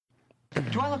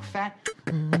Do I look fat?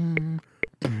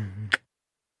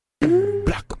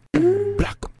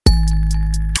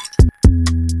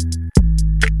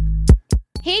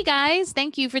 Hey guys,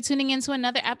 thank you for tuning in to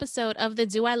another episode of the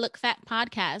Do I Look Fat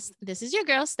podcast. This is your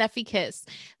girl, Steffi Kiss.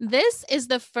 This is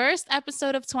the first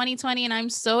episode of 2020, and I'm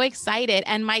so excited.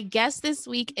 And my guest this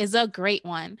week is a great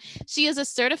one. She is a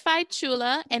certified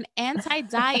chula, an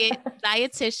anti-diet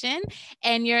dietitian,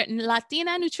 and your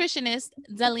Latina nutritionist,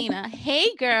 Dalina.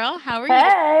 Hey girl, how are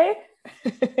you?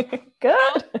 Hey,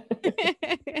 good.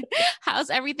 How's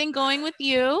everything going with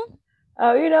you?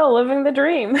 Oh, living the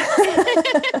dream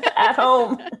at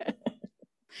home.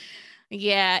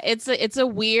 Yeah, it's a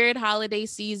weird holiday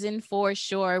season for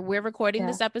sure. We're recording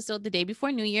this episode the day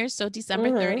before New Year's, so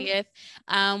December 30th.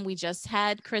 We just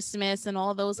had Christmas and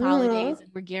all those holidays,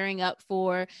 and we're gearing up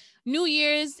for New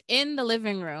Year's in the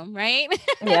living room, right?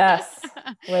 Yes,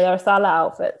 with our sala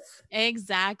outfits.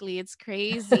 Exactly. It's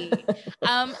crazy.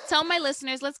 Tell my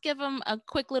listeners, let's give them a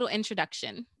quick little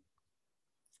introduction.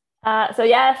 So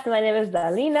yes, my name is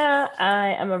Dalina.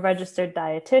 I am a registered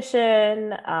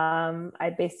dietitian. I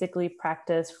basically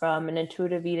practice from an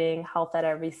intuitive eating, health at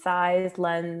every size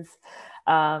lens.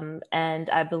 And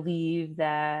I believe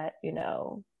that,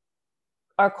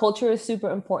 our culture is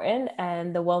super important,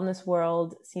 and the wellness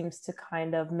world seems to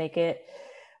kind of make it,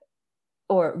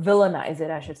 or villainize it,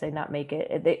 I should say, not make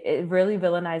it. It really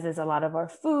villainizes a lot of our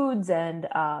foods, and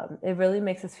it really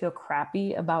makes us feel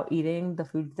crappy about eating the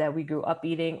foods that we grew up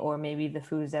eating, or maybe the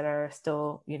foods that are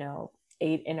still,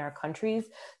 ate in our countries.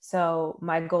 So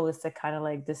my goal is to kind of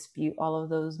like dispute all of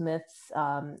those myths,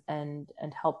 and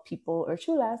help people or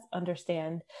chulas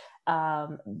understand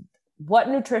what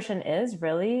nutrition is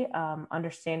really,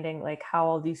 understanding like how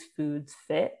all these foods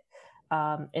fit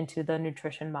into the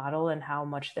nutrition model and how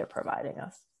much they're providing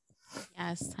us.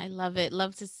 Yes, I love it.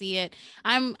 Love to see it.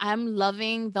 I'm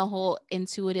loving the whole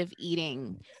intuitive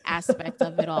eating aspect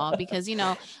of it all because,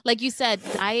 like you said,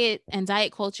 diet and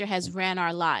diet culture has ran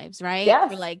our lives, right? Yes.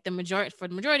 For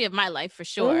the majority of my life, for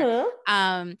sure.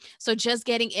 So just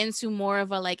getting into more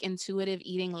of a like intuitive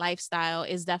eating lifestyle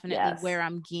is definitely where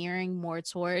I'm gearing more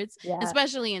towards,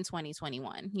 especially in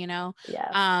 2021,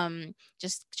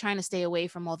 just trying to stay away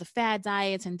from all the fad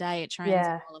diets and diet trends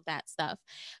and all of that stuff.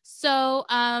 So,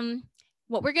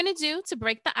 what we're going to do to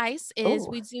break the ice is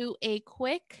we do a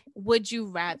quick would you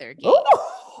rather game.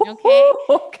 Okay.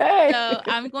 Okay. So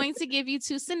I'm going to give you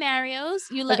two scenarios.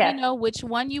 You let me know which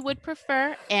one you would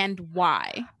prefer and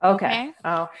why. Okay.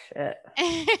 Oh, shit.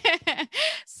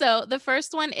 So the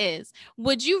first one is,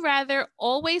 would you rather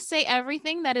always say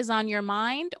everything that is on your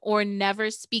mind or never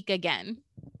speak again?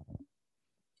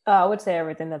 I would say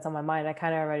everything that's on my mind. I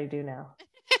kind of already do now.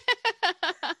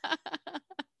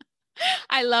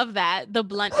 I love that. The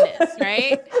bluntness,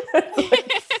 right?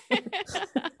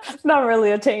 It's not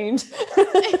really a change.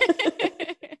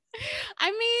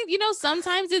 I mean,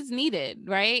 sometimes it's needed,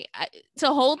 right? To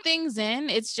hold things in,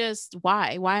 it's just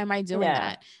why? Why am I doing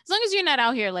that? As long as you're not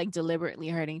out here like deliberately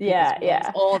hurting people's feelings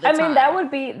all the time. I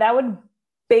mean, that would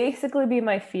basically be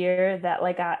my fear, that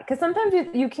like, because sometimes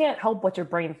you can't help what your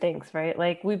brain thinks, right?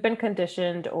 Like we've been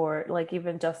conditioned or like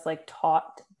even just like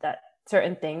taught that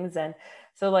certain things. And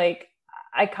so like,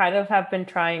 I kind of have been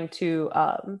trying to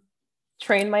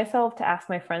train myself to ask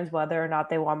my friends whether or not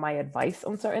they want my advice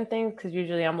on certain things. Cause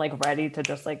usually I'm like ready to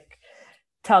just like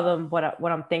tell them what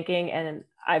I'm thinking. And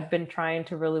I've been trying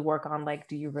to really work on like,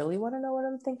 do you really want to know what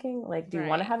I'm thinking? Like, do you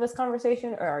want to have this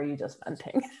conversation or are you just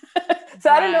venting? So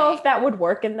I don't know if that would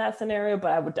work in that scenario,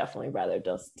 but I would definitely rather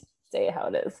just say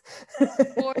how it is.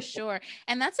 For sure.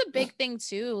 And that's a big thing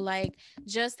too. Like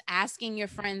just asking your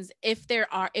friends if they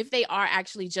are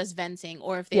actually just venting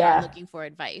or if they are looking for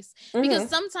advice. Because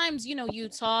sometimes, you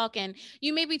talk and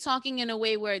you may be talking in a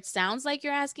way where it sounds like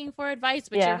you're asking for advice,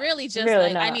 but you're really just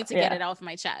like, not. I need to get it off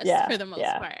my chest for the most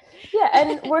part. Yeah.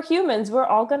 And we're humans. We're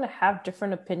all going to have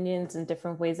different opinions and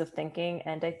different ways of thinking.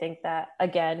 And I think that,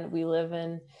 again, we live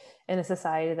in a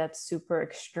society that's super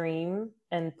extreme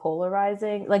and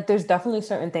polarizing. Like there's definitely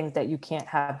certain things that you can't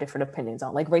have different opinions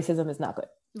on. Like racism is not good.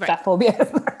 Fat phobia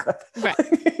is not good. Right.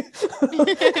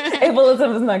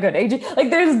 Ableism is not good. Like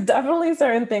there's definitely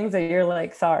certain things that you're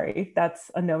like, sorry, that's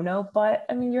a no-no. But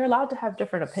I mean, you're allowed to have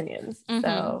different opinions.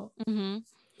 So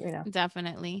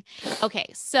Definitely. Okay,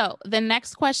 so the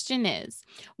next question is,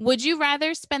 would you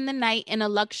rather spend the night in a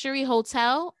luxury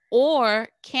hotel or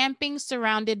camping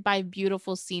surrounded by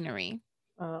beautiful scenery?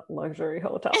 Luxury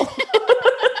hotel.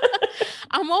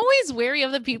 I'm always wary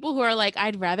of the people who are like,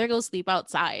 I'd rather go sleep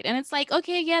outside. And it's like,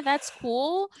 okay, yeah, that's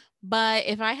cool. But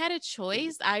if I had a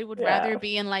choice, I would rather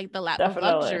be in like the lap of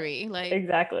luxury. Like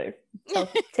exactly. So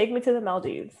take me to the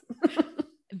Maldives.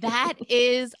 That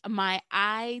is my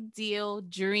ideal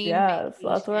dream. Yes, vacation.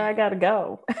 That's where I gotta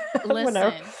go.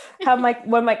 Listen, how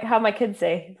my kids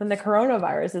say when the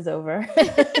coronavirus is over.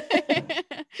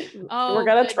 We're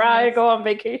gonna try to go on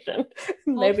vacation.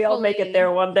 Maybe I'll make it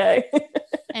there one day.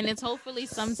 And it's hopefully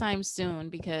sometime soon,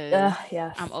 because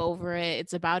yes. I'm over it.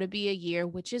 It's about to be a year,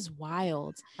 which is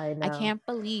wild. I know. I can't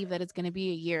believe that it's going to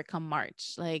be a year come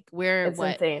March. Like we're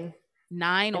insane.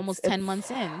 9, almost 10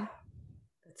 months in.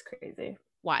 It's crazy.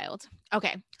 Wild.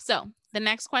 Okay. So the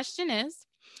next question is,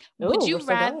 would you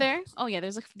rather,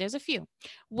 there's a few.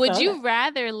 Would you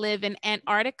rather live in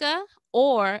Antarctica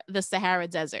or the Sahara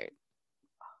Desert?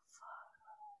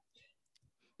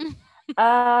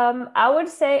 I would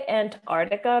say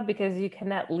Antarctica, because you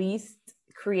can at least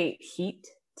create heat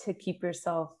to keep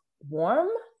yourself warm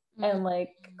and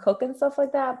like cook and stuff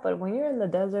like that. But when you're in the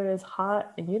desert, it's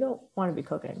hot and you don't want to be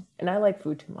cooking. And I like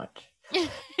food too much.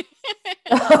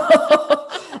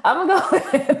 I'm gonna go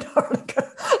with Antarctica.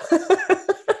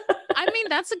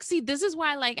 This is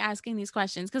why I like asking these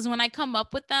questions, because when I come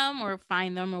up with them or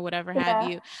find them or whatever have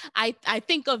you, I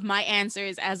think of my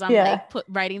answers as I'm like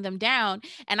writing them down,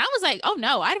 and I was like, oh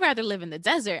no, I'd rather live in the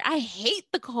desert. I hate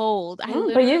the cold.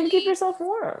 But you can keep yourself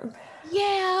warm.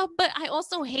 Yeah, but I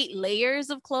also hate layers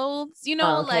of clothes.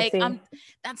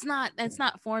 That's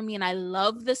not for me. And I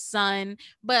love the sun,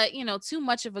 but too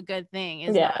much of a good thing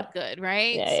is not good,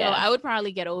 right? I would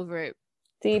probably get over it.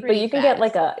 See, but you can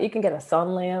get a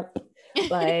sun lamp.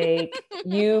 Like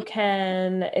you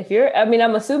can,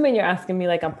 I'm assuming you're asking me,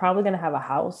 like, I'm probably going to have a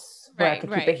house where I can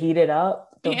keep it heated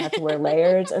up. Don't have to wear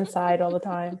layers inside all the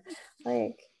time.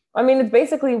 It's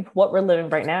basically what we're living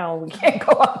right now. We can't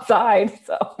go outside.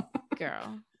 So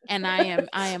girl. And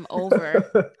I'm over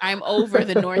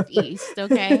the Northeast.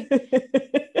 Okay.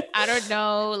 I don't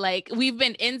know. Like we've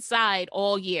been inside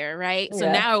all year. Right. So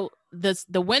now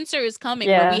the winter is coming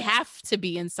where we have to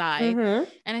be inside, and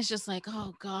it's just like,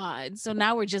 oh God. So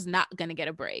now we're just not gonna get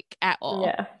a break at all.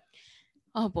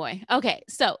 Oh boy. Okay,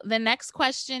 so the next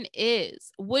question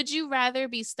is, would you rather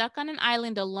be stuck on an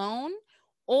island alone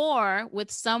or with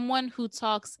someone who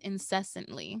talks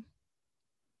incessantly?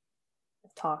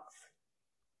 Talks.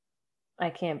 I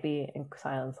can't be in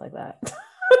silence like that.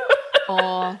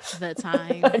 All the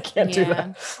time. I can't do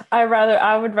that.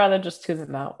 I would rather just tune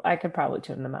them out. I could probably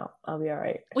tune them out. I'll be all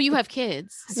right. Well, you have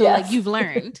kids, so like you've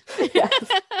learned.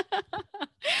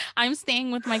 I'm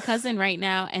staying with my cousin right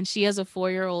now, and she has a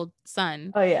 4-year-old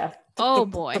son. Oh yeah. Oh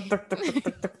boy.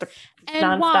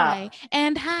 And why?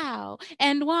 And how?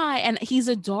 And why? And he's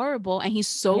adorable, and he's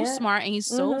so smart, and he's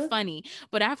so funny.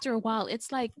 But after a while,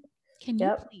 it's like, can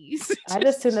you please? I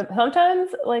just tune them.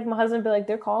 Sometimes, like my husband be like,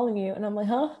 "They're calling you," and I'm like,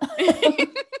 "Huh?"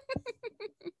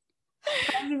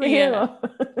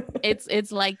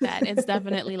 It's like that. It's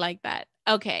definitely like that.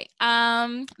 Okay.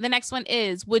 The next one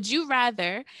is, would you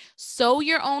rather sew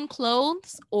your own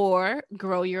clothes or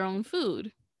grow your own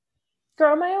food?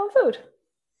 Grow my own food.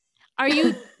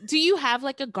 Do you have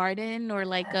like a garden or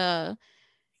like a...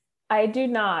 I do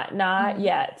not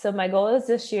yet. So my goal is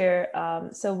this year.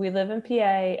 So we live in PA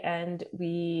and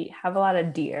we have a lot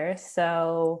of deer.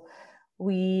 So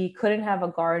we couldn't have a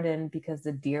garden because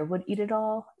the deer would eat it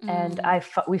all. And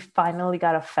we finally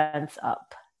got a fence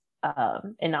up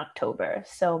in October.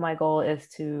 So my goal is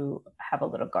to have a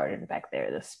little garden back there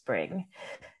this spring,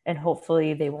 and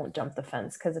hopefully they won't jump the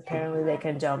fence, because apparently they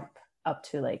can jump up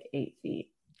to like 8 feet.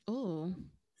 Ooh.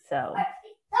 So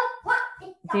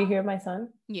do you hear my son?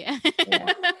 Yeah.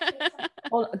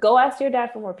 Well, go ask your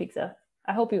dad for more pizza.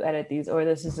 I hope you edit these, or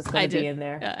this is just going to be in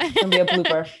there. It's going to be a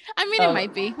blooper. I mean, it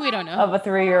might be. We don't know. Of a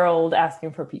 3-year-old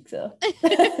asking for pizza.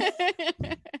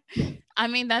 I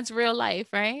mean, that's real life,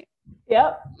 right?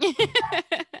 Yep.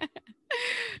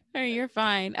 You're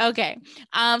fine. Okay.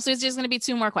 So it's just going to be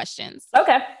 2 more questions.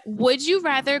 Okay. Would you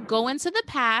rather go into the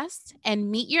past and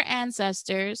meet your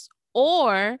ancestors,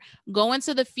 or go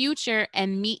into the future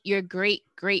and meet your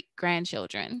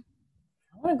great-great-grandchildren?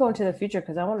 I want to go into the future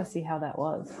because I want to see how that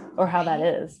was, or how that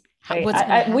is.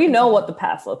 Right? We know what the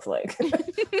past looks like.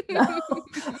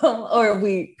 Or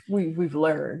we've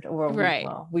learned,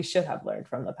 or we should have learned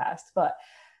from the past. But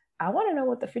I want to know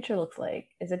what the future looks like.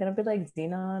 Is it going to be like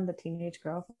Xenon, the teenage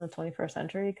girl from the 21st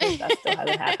century? Because that still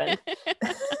hasn't happened.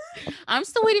 I'm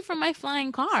still waiting for my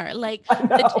flying car. Like,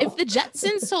 if the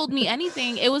Jetsons told me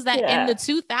anything, it was that in the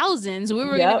 2000s, we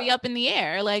were going to be up in the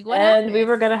air. Like, what happened? We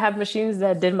were going to have machines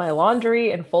that did my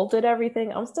laundry and folded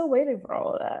everything. I'm still waiting for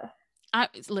all of that.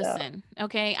 Listen,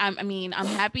 okay. I'm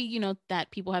happy,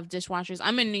 that people have dishwashers.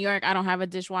 I'm in New York. I don't have a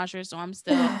dishwasher, so I'm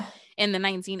still in the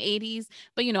 1980s.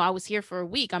 But, you know, I was here for a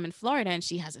week. I'm in Florida and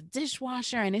she has a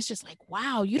dishwasher. And it's just like,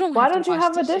 wow, you don't Why have don't to you wash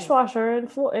have dishes. a dishwasher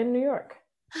in New York?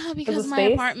 Because my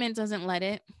apartment doesn't let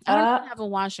it. I don't even have a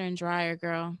washer and dryer,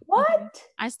 girl. What?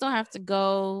 I still have to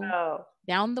go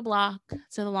down the block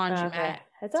to the laundromat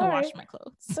to wash my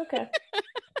clothes. It's okay.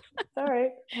 It's all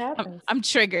right. It happens. I'm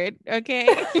triggered. Okay.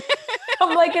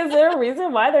 I'm like, is there a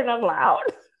reason why they're not allowed?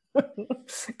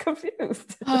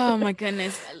 Confused. Oh my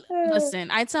goodness.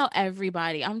 Listen, I tell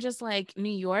everybody, I'm just like, New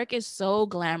York is so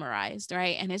glamorized,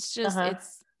 right? And it's just,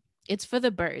 it's for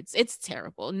the birds. It's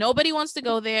terrible. Nobody wants to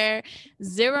go there.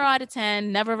 0 out of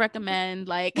 10. Never recommend.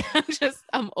 Like,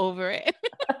 I'm over it.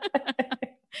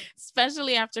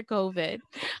 Especially after COVID.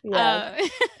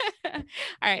 Yes. All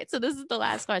right. So this is the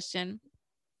last question.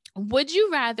 Would you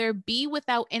rather be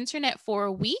without internet for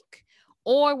a week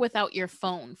or without your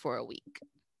phone for a week?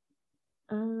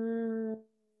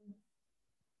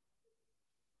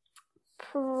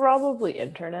 Probably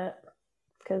internet,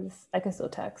 because I can still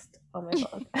text on my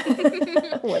phone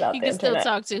without you the can still internet.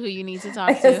 Talk to who you need to talk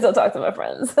to. I can to. still talk to my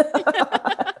friends.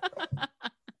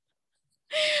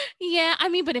 Yeah, I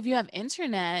mean, but if you have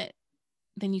internet,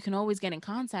 then you can always get in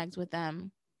contact with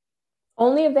them.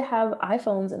 Only if they have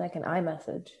iPhones and I can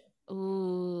iMessage.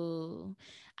 Ooh,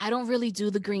 I don't really do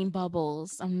the green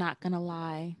bubbles. I'm not gonna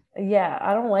lie. Yeah,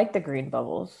 I don't like the green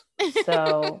bubbles.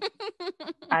 So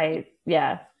I'd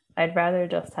rather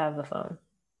just have the phone.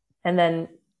 And then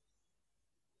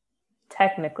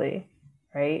technically,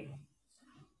 right,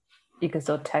 you can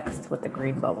still text with the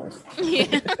green bubbles.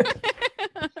 Yeah.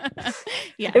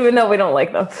 Yeah. Even though we don't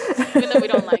like them. Even though we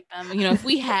don't like them. You know, if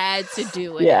we had to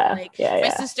do it. Yeah. Like, my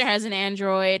sister has an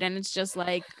Android and it's just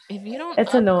like, if you don't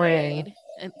It's annoying.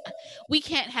 We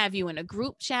can't have you in a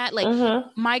group chat. Like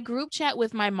my group chat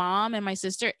with my mom and my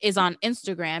sister is on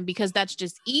Instagram because that's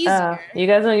just easier. You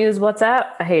guys don't use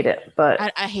WhatsApp? I hate it, but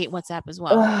I hate WhatsApp as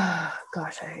well.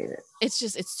 Gosh, I hate it.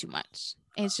 It's too much.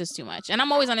 It's just too much. And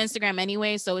I'm always on Instagram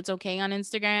anyway, so it's okay on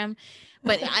Instagram.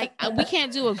 But we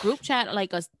can't do a group chat,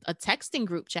 like a texting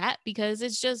group chat, because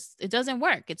it doesn't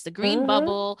work. It's the green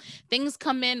bubble. Things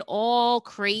come in all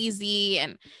crazy.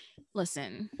 And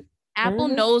listen, Apple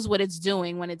knows what it's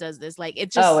doing when it does this. Like,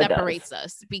 it just separates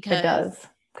us because it does.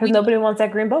 Because nobody wants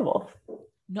that green bubble.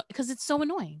 No, because it's so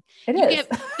annoying. You get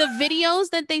the videos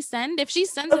that they send. If she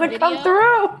sends a video, come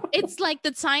through. It's like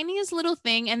the tiniest little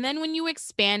thing, and then when you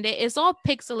expand it, it's all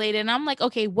pixelated. And I'm like,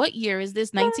 okay, what year is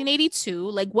this? 1982?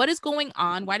 Like, what is going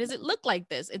on? Why does it look like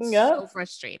this? It's so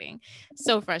frustrating.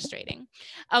 So frustrating.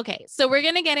 Okay, so we're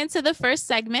gonna get into the first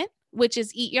segment, which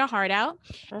is Eat Your Heart Out.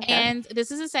 Okay. And this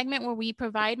is a segment where we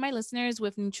provide my listeners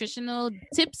with nutritional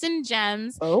tips and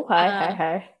gems. Oh,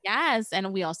 hi. Yes.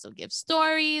 And we also give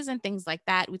stories and things like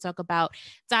that. We talk about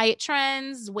diet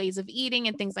trends, ways of eating,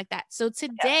 and things like that. So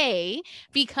today,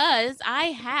 because I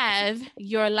have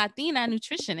your Latina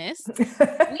nutritionist,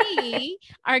 we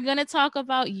are going to talk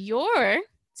about your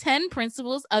 10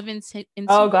 principles of intuitive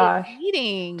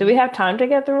eating. Do we have time to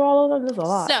get through all of them? There's a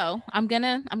lot. So I'm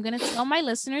gonna tell my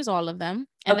listeners all of them,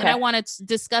 and then I want to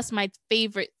discuss my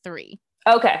favorite 3.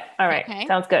 Okay. All right. Okay.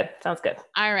 Sounds good.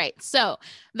 All right. So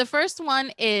the first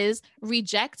one is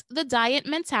reject the diet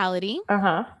mentality.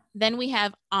 Then we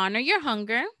have honor your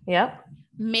hunger. Yep.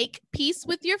 Make peace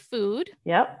with your food.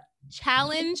 Yep.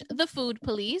 Challenge the food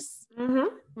police.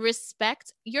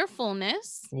 Respect your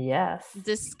fullness. Yes.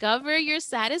 Discover your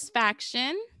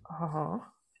satisfaction.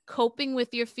 Coping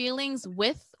with your feelings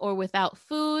with or without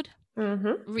food.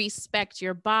 Respect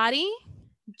your body.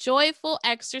 Joyful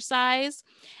exercise.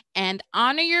 And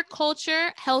honor your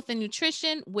culture, health, and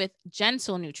nutrition with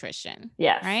gentle nutrition.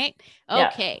 Yes. Right?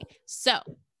 Okay. Yeah. So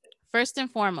first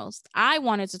and foremost, I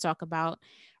wanted to talk about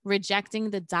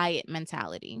rejecting the diet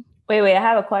mentality. Wait, I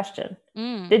have a question.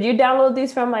 Did you download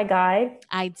these from my guide?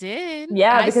 I did.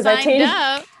 Yeah, because I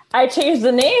changed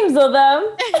the names of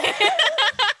them.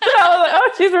 I was like,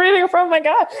 oh, she's reading from my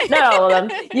guide. Not all of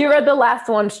them. You read the last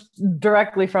one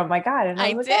directly from my guide. And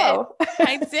I was did. Oh.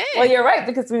 I did. Well, you're right,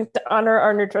 because we honor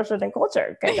our nutrition and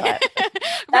culture. Okay, go ahead.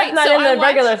 That's not in the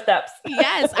regular steps.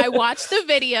 Yes, I watched the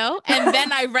video and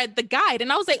then I read the guide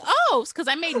and I was like, oh, because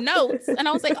I made notes and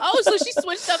I was like, oh, so she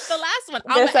switched up the last one.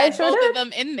 I'm gonna add both of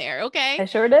them in there, okay? I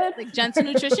sure did. Like gentle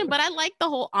nutrition, but I like the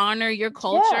whole honor your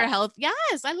culture, health.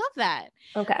 Yes, I love that.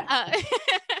 Okay.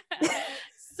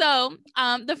 So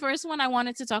the first one I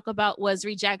wanted to talk about was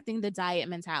rejecting the diet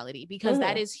mentality, because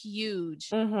that is huge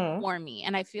for me.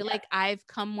 And I feel like I've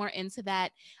come more into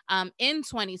that in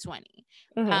 2020.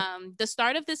 The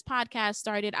start of this podcast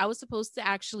started, I was supposed to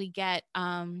actually get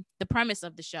the premise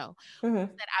of the show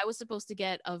that I was supposed to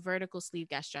get a vertical sleeve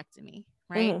gastrectomy,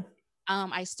 right?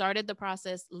 I started the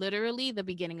process literally the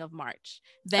beginning of March.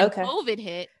 Then COVID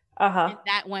hit. And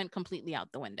that went completely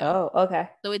out the window. Oh, okay.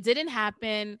 So it didn't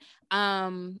happen.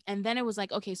 And then it was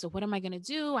like, okay, so what am I going to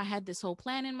do? I had this whole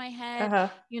plan in my head,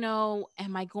 you know,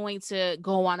 am I going to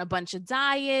go on a bunch of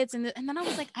diets? And then I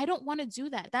was like, I don't want to do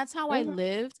that. That's how I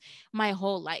lived my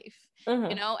whole life,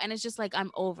 you know, and it's just like,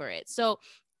 I'm over it. So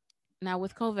now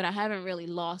with COVID, I haven't really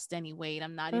lost any weight.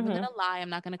 I'm not even going to lie. I'm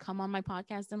not going to come on my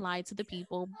podcast and lie to the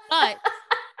people, but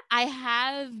I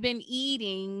have been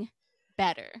eating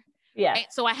better. Yeah. Right?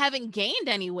 So I haven't gained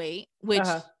any weight, which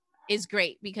is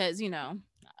great because, you know,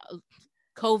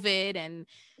 COVID and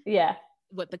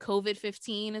what the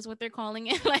COVID-15 is what they're calling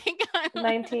it. Like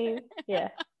 19. Yeah.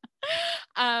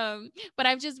 But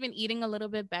I've just been eating a little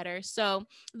bit better. So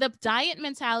the diet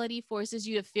mentality forces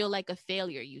you to feel like a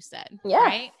failure, you said,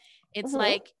 right? It's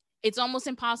like, it's almost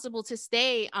impossible to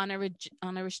stay on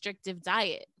a restrictive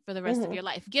diet for the rest of your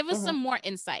life. Give us some more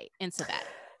insight into that.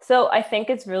 So I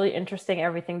think it's really interesting,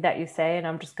 everything that you say, and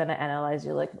I'm just going to analyze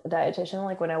you like a dietitian,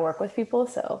 like when I work with people.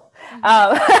 So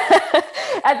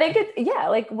I think it's,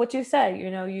 like what you said, you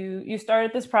know, you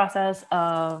started this process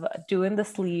of doing the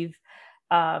sleeve,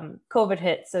 COVID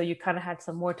hit. So you kind of had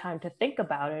some more time to think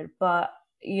about it, but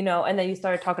you know, and then you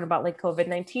started talking about like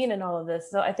COVID-19 and all of this.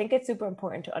 So I think it's super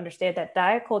important to understand that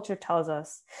diet culture tells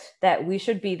us that we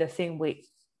should be the same weight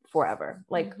forever.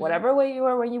 Like whatever weight you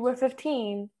were when you were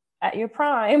 15 at your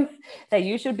prime, that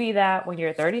you should be that when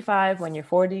you're 35, when you're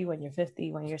 40, when you're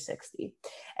 50, when you're 60.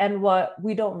 And what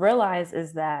we don't realize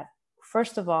is that,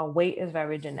 first of all, weight is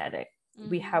very genetic.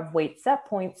 We have weight set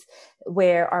points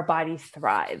where our body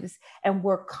thrives, and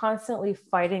we're constantly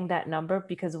fighting that number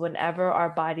because whenever our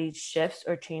body shifts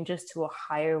or changes to a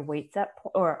higher weight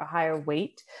or a higher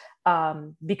weight,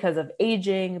 because of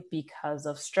aging, because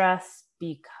of stress,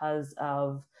 because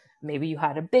of maybe you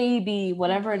had a baby,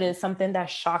 whatever it is, something that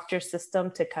shocked your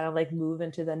system to kind of like move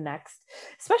into the next,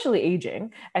 especially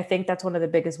aging. I think that's one of the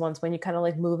biggest ones. When you kind of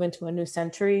like move into a new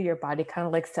century, your body kind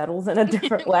of like settles in a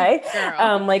different way.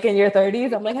 Like in your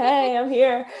 30s, I'm like, hey, I'm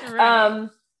here. Right.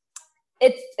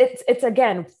 It's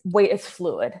again, weight is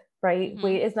fluid, right?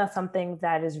 Weight is not something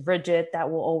that is rigid,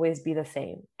 that will always be the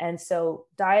same. And so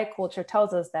diet culture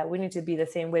tells us that we need to be the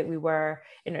same weight we were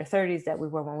in our 30s that we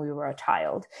were when we were a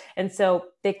child. And so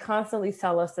they constantly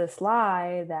sell us this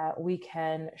lie that we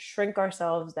can shrink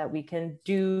ourselves, that we can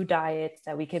do diets,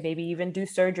 that we can maybe even do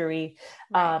surgery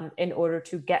in order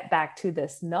to get back to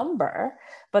this number.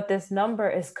 But this number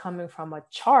is coming from a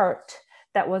chart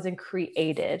that wasn't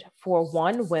created for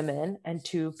one, women, and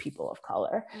two, people of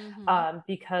color.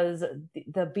 Because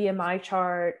the BMI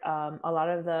chart, a lot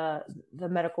of the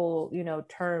medical, you know,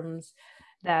 terms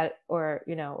that, or,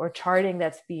 you know, or charting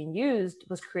that's being used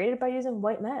was created by using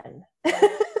white men.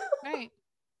 Right.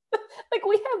 Like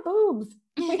we have boobs,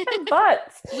 we have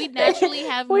butts. We naturally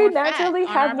have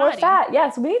more fat.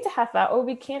 Yes, we need to have fat or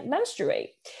we can't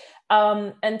menstruate.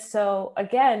 And so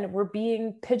again, we're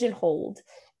being pigeonholed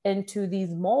into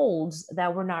these molds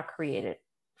that were not created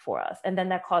for us. And then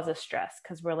that causes stress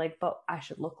because we're like, but I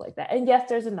should look like that. And yes,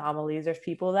 there's anomalies. There's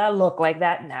people that look like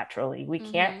that naturally. We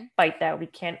can't fight that. We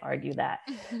can't argue that.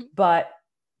 But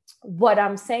what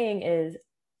I'm saying is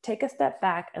take a step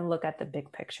back and look at the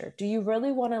big picture. Do you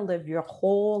really want to live your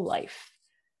whole life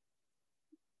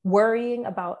worrying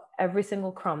about every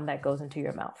single crumb that goes into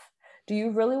your mouth? Do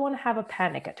you really want to have a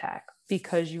panic attack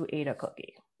because you ate a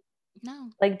cookie? No.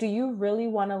 Like, do you really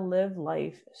want to live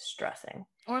life stressing?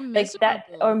 Or miserable. Like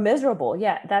that, or miserable.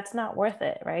 Yeah, that's not worth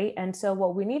it, right? And so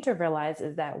what we need to realize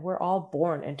is that we're all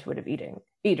born intuitive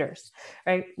eaters,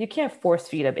 right? You can't force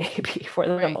feed a baby for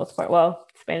the most part. Well,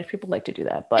 Spanish people like to do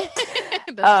that, but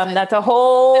that's a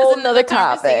whole nother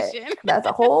topic. That's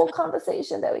a whole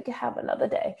conversation that we could have another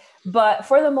day. But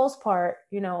for the most part,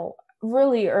 you know,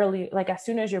 really early, like as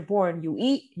soon as you're born, you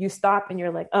eat, you stop, and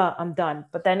you're like, I'm done.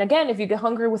 But then again, if you get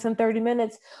hungry within 30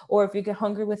 minutes, or if you get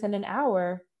hungry within an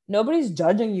hour, nobody's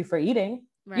judging you for eating.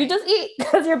 Right. You just eat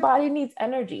because your body needs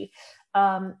energy.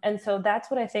 And so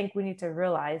that's what I think we need to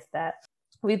realize, that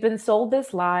we've been sold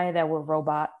this lie that we're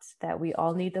robots, that we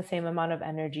all need the same amount of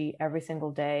energy every single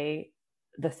day,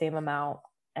 the same amount,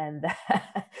 and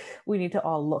that we need to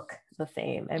all look the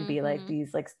same and be like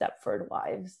these like Stepford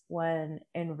wives, when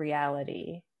in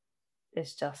reality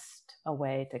it's just a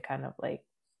way to kind of like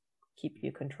keep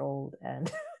you controlled and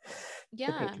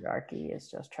Yeah. The patriarchy is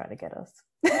just trying to get us.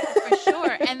 For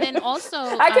sure. And then also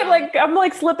I'm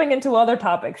like slipping into other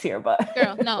topics here, but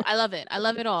girl, no, I love it. I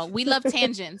love it all. We love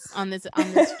tangents on this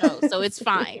show, so it's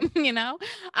fine.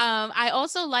 I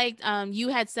also liked you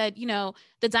had said,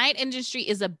 the diet industry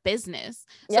is a business.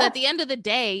 So at the end of the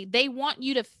day, they want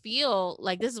you to feel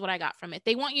like, this is what I got from it.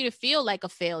 They want you to feel like a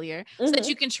failure so that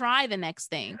you can try the next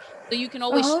thing. So you can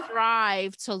always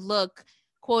strive to look,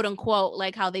 quote unquote,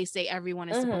 like how they say everyone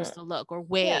is supposed to look, or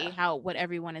weigh what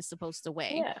everyone is supposed to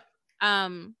weigh.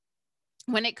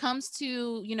 When it comes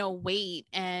to, weight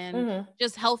and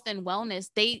just health and wellness,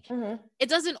 it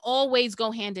doesn't always go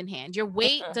hand in hand. Your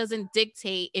weight doesn't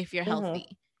dictate if you're healthy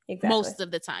most of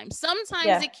the time.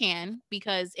 Sometimes it can,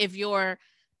 because if you're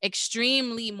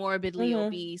extremely morbidly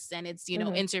obese and it's,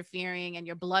 interfering and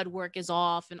your blood work is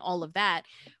off and all of that,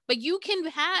 but you can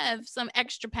have some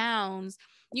extra pounds.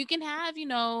 You can have,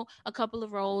 a couple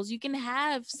of rolls, you can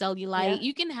have cellulite,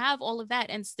 you can have all of that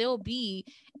and still be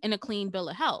in a clean bill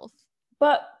of health.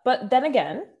 But then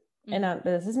again, and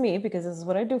this is me because this is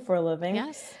what I do for a living.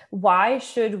 Yes. Why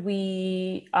should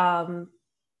we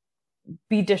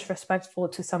be disrespectful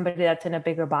to somebody that's in a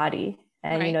bigger body?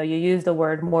 And, you use the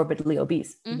word morbidly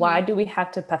obese. Why do we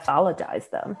have to pathologize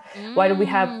them? Why do we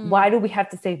have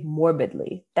to say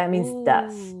morbidly? That means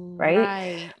death,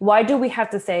 right? Why do we have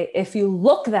to say, if you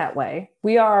look that way,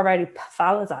 we are already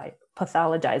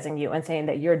pathologizing you and saying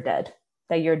that you're dead,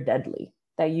 that you're deadly,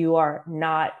 that you are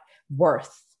not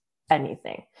worth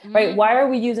anything, right? Why are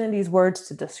we using these words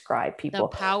to describe people?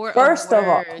 The power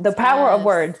of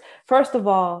words. First of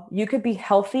all, you could be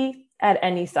healthy at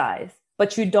any size,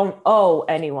 but you don't owe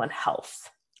anyone health.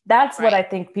 That's what I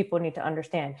think people need to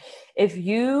understand. If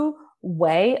you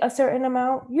weigh a certain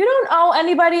amount, you don't owe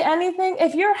anybody anything.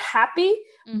 If you're happy,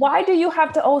 why do you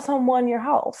have to owe someone your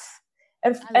health?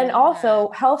 And also,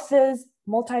 health is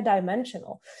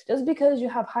multidimensional. Just because you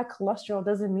have high cholesterol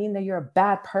doesn't mean that you're a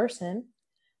bad person.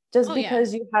 Just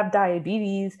because you have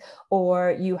diabetes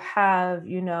or you have,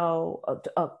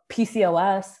 a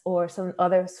PCOS or some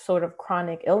other sort of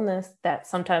chronic illness that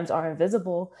sometimes are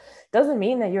invisible, doesn't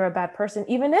mean that you're a bad person,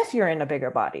 even if you're in a bigger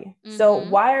body. So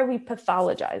why are we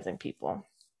pathologizing people?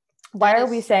 Why are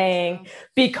we saying,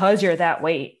 because you're that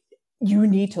weight, you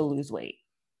need to lose weight?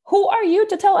 Who are you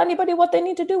to tell anybody what they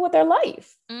need to do with their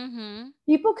life?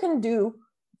 People can do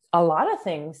a lot of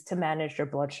things to manage their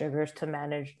blood sugars, to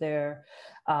manage their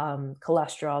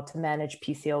cholesterol, to manage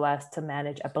PCOS, to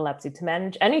manage epilepsy, to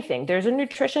manage anything. There's a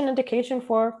nutrition indication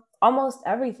for almost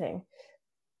everything,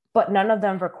 but none of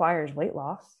them requires weight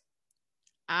loss.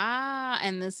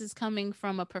 And this is coming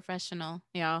from a professional,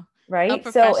 right? A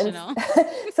professional.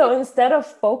 So instead of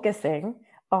focusing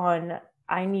on,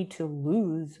 I need to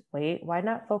lose weight, why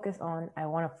not focus on, I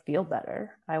want to feel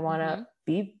better. I want to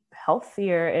be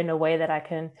healthier in a way that I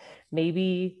can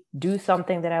maybe do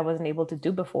something that I wasn't able to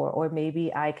do before, or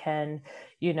maybe I can,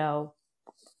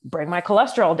 bring my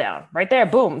cholesterol down right there.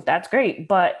 Boom. That's great.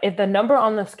 But if the number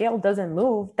on the scale doesn't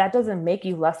move, that doesn't make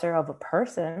you lesser of a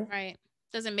person. Right.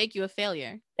 Doesn't make you a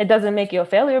failure. It doesn't make you a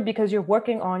failure because you're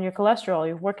working on your cholesterol,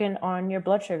 you're working on your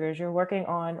blood sugars, you're working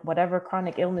on whatever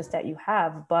chronic illness that you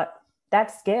have. But that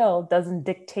scale doesn't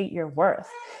dictate your worth.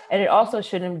 And it also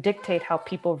shouldn't dictate how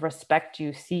people respect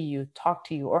you, see you, talk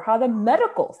to you, or how the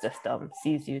medical system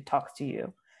sees you, talks to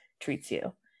you, treats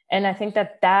you. And I think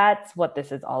that that's what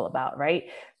this is all about, right?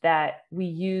 That we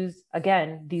use,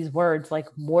 again, these words like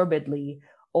morbidly,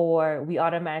 or we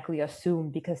automatically assume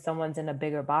because someone's in a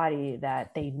bigger body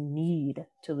that they need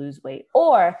to lose weight,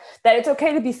 or that it's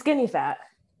okay to be skinny fat,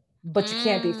 but you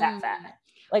can't be fat.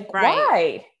 Like,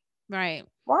 why? Right.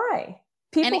 Why?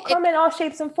 People come in all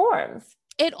shapes and forms.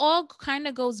 It all kind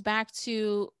of goes back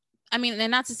to,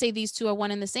 and not to say these two are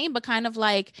one and the same, but kind of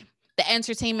like the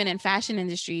entertainment and fashion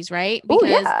industries, right?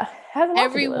 Because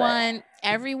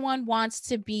everyone wants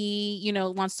to be,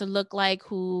 wants to look like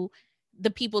who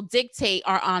the people dictate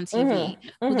are on TV,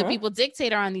 who the people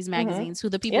dictate are on these magazines, who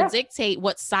the people dictate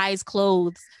what size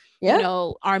clothes,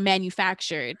 are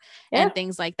manufactured and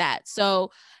things like that.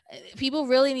 So people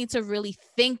really need to really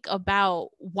think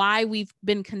about why we've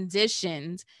been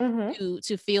conditioned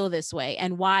to feel this way,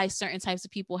 and why certain types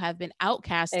of people have been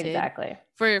outcasted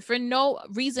for no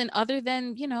reason other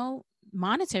than,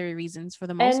 monetary reasons for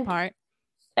the most part.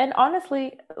 And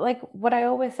honestly, like what I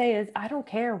always say is, I don't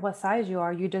care what size you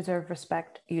are. You deserve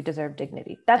respect. You deserve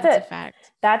dignity. That's it. A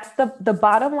fact. That's the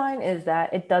bottom line, is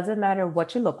that it doesn't matter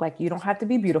what you look like. You don't have to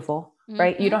be beautiful,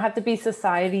 right? You don't have to be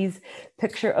society's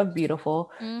picture of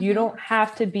beautiful. You don't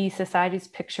have to be society's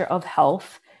picture of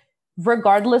health.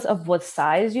 regardless of what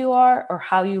size you are or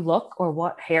how you look or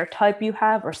what hair type you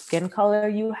have or skin color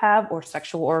you have or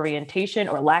sexual orientation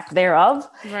or lack thereof,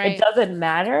 it doesn't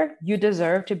matter. You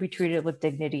deserve to be treated with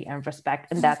dignity and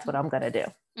respect. And that's what I'm going to do.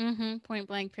 Mm-hmm. Point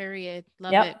blank, period.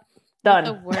 Love it. Done.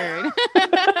 The word.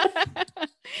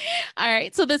 All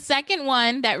right. So the second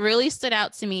one that really stood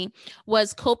out to me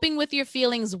was coping with your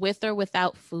feelings with or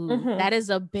without food. Mm-hmm. That is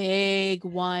a big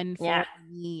one for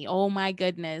me. Oh my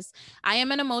goodness. I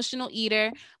am an emotional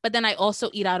eater, but then I also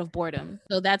eat out of boredom.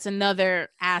 So that's another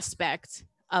aspect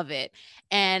of it.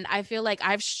 And I feel like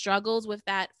I've struggled with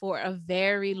that for a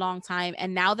very long time.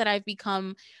 And now that I've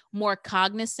become more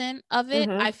cognizant of it,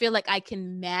 I feel like I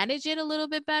can manage it a little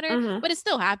bit better, but it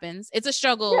still happens. It's a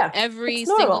struggle every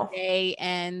single day.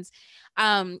 And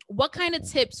what kind of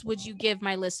tips would you give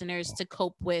my listeners to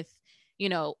cope with,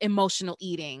 emotional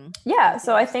eating? Yeah.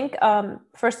 So I think,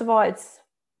 first of all, it's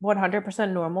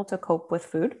 100% normal to cope with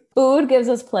food. Food gives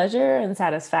us pleasure and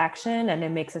satisfaction, and it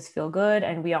makes us feel good.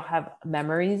 And we all have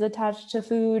memories attached to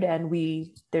food. And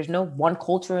there's no one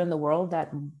culture in the world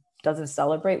that doesn't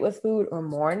celebrate with food or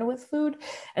mourn with food.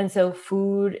 And so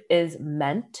food is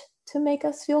meant to make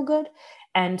us feel good.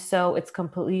 And so it's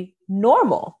completely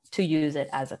normal to use it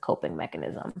as a coping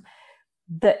mechanism.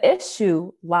 The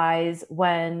issue lies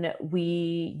when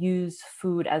we use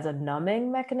food as a numbing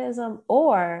mechanism,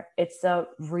 or it's a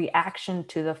reaction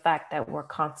to the fact that we're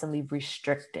constantly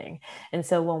restricting. And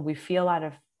so when we feel out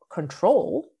of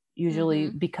control, usually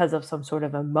because of some sort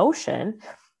of emotion,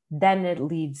 then it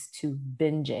leads to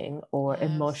binging or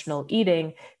emotional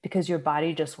eating, because your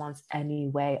body just wants any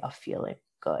way of feeling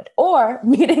good or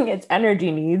meeting its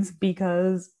energy needs,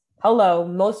 because hello,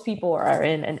 most people are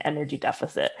in an energy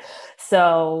deficit.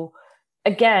 So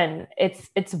again,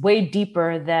 it's way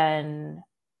deeper than,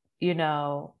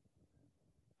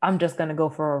 I'm just going to go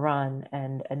for a run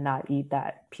and not eat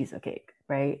that piece of cake.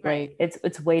 Right. Like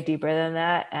it's way deeper than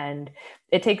that. And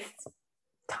it takes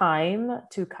time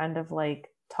to kind of like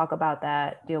talk about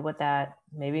that, deal with that,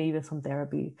 maybe even some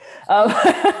therapy.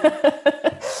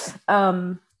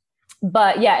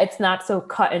 But yeah, it's not so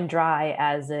cut and dry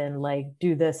as in like,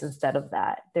 do this instead of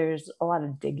that. There's a lot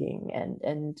of digging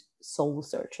and soul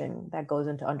searching that goes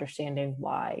into understanding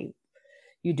why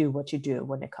you do what you do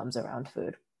when it comes around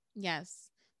food. Yes,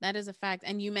 that is a fact.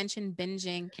 And you mentioned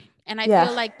binging. And I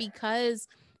feel like because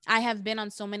I have been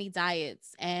on so many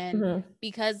diets and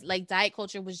because like diet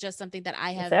culture was just something that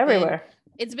I have everywhere.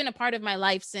 It's been a part of my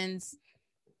life since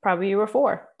probably you were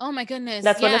 4. Oh my goodness.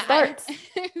 That's when it starts.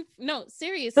 No,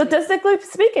 seriously. Statistically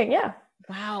speaking, yeah.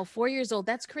 Wow, 4 years old.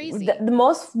 That's crazy. The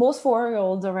most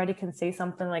 4-year-olds already can say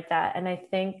something like that. And I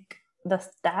think the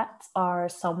stats are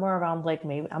somewhere around like,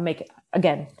 maybe I'll make it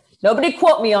again. Nobody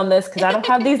quote me on this because I don't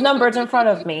have these numbers in front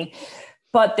of me.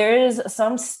 But there is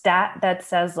some stat that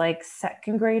says like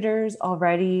second graders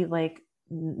already, like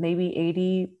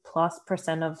maybe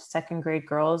 80+% of second grade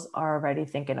girls are already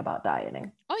thinking about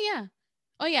dieting.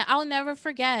 Oh yeah, I'll never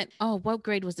forget. Oh, what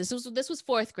grade was this? This was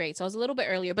 4th grade, so I was a little bit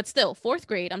earlier, but still 4th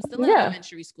grade. I'm still in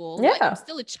elementary school. Yeah. Like, I'm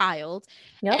still a child.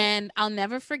 Yep. And I'll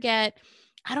never forget.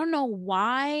 I don't know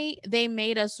why they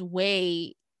made us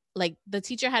weigh, like the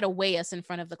teacher had to weigh us in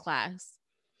front of the class.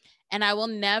 And I will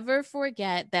never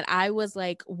forget that I was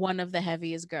like one of the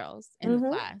heaviest girls in the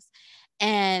class.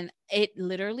 And it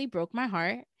literally broke my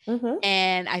heart.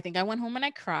 And I think I went home and I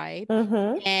cried.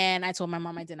 And I told my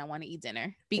mom I did not want to eat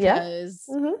dinner because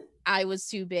I was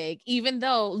too big. Even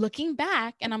though looking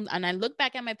back, and I look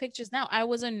back at my pictures now, I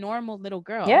was a normal little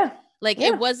girl.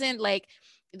 It wasn't like,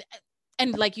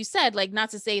 and like you said, like not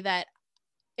to say that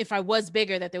if I was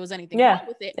bigger that there was anything wrong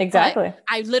with it. Exactly.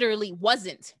 I literally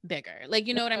wasn't bigger. Like,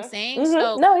 you know what I'm saying?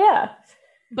 So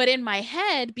But in my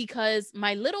head, because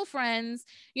my little friends,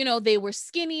 they were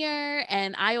skinnier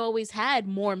and I always had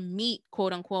more meat,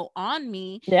 quote unquote, on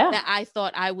me, that I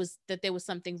thought that there was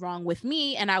something wrong with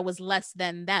me and I was less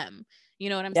than them. You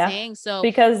know what I'm saying? So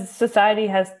because society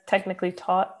has technically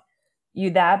taught you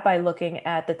that by looking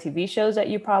at the TV shows that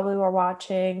you probably were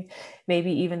watching, maybe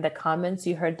even the comments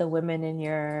you heard the women in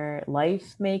your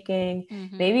life making,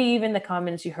 maybe even the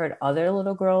comments you heard other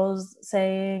little girls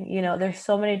saying, there's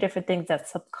so many different things that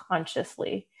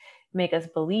subconsciously make us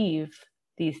believe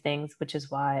these things, which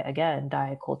is why, again,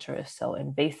 diet culture is so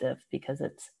invasive because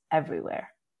it's everywhere.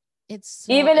 It's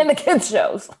even in the kids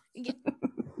shows.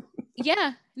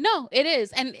 Yeah, no, it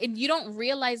is. And you don't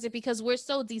realize it because we're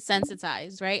so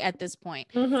desensitized, right? At this point,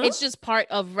 it's just part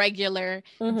of regular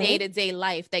day-to-day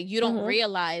life that you don't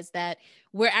realize that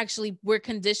we're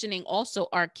conditioning also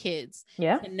our kids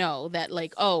to know that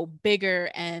like, oh, bigger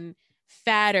and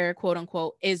fatter, quote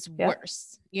unquote, is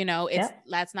worse. You know,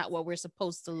 that's not what we're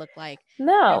supposed to look like.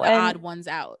 No, the odd ones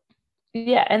out.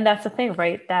 Yeah, and that's the thing,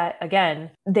 right? That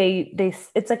again, they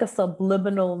it's like a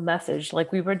subliminal message.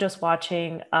 Like we were just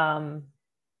watching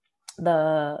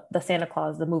the Santa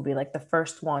Claus, the movie, like the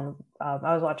first one. I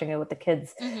was watching it with the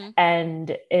kids,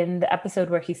 and in the episode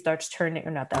where he starts turning,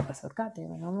 or not the episode, god damn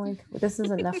it, I'm like, this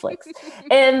isn't Netflix.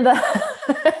 In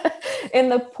the in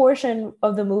the portion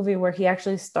of the movie where he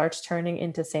actually starts turning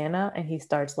into Santa and he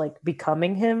starts like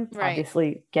becoming him,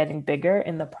 obviously getting bigger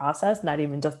in the process, not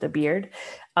even just the beard.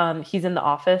 He's in the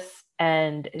office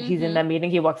and he's in that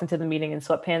meeting. He walks into the meeting in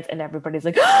sweatpants and everybody's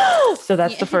like, oh! So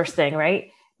that's the first thing,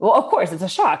 right? Well, of course, it's a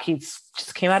shock. He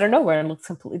just came out of nowhere and looks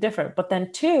completely different. But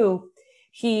then two,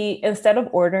 he, instead of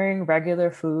ordering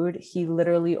regular food, he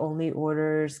literally only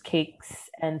orders cakes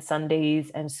and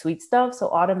sundaes and sweet stuff. So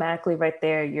automatically right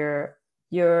there,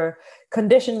 you're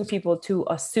conditioning people to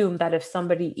assume that if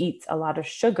somebody eats a lot of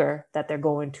sugar, that they're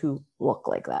going to look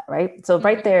like that, right? So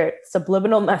right there,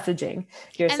 subliminal messaging.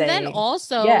 You're saying, and then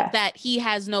also that he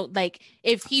has no, like,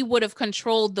 if he would have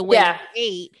controlled the way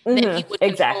he ate, then he would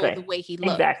control the way he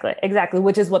looked. Exactly.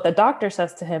 Which is what the doctor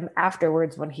says to him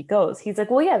afterwards when he goes. He's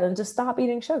like, well, yeah, then just stop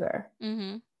eating sugar.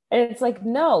 And it's like,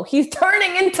 no, he's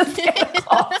turning into Santa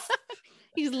Claus.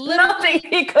 He's literally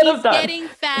he could have done. Getting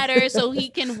fatter so he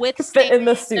can withstand in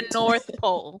the North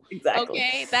Pole. Exactly.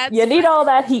 Okay, that's you need all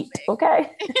that heat.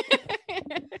 Okay,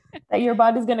 that your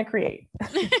body's gonna create.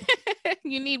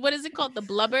 You need, what is it called? The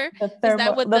blubber. Is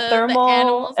that what the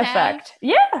thermal effect? Have?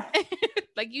 Yeah,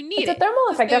 like you need it's a thermal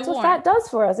effect. That's what fat does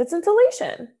for us. It's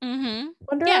insulation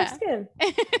under our skin.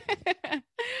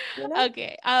 You know?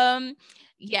 Okay.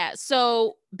 Yeah.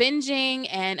 So binging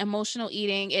and emotional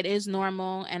eating, it is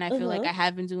normal. And I feel like I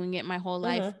have been doing it my whole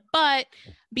life. But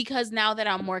because now that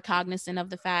I'm more cognizant of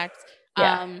the fact,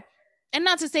 and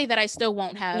not to say that I still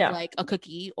won't have like a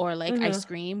cookie or like ice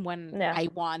cream when I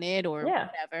want it or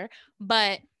whatever,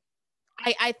 but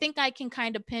I think I can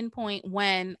kind of pinpoint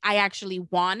when I actually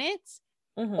want it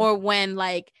or when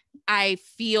like I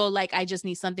feel like I just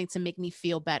need something to make me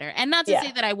feel better. And not to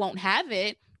say that I won't have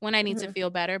it when I need to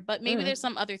feel better, but maybe there's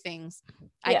some other things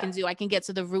I can do. I can get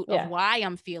to the root of why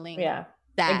I'm feeling that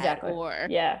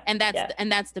and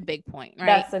that's the big point, right?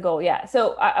 That's the goal. Yeah.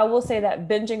 So I will say that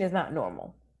binging is not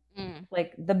normal.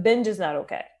 Like the binge is not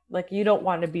okay. Like you don't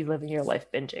want to be living your life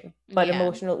binging, but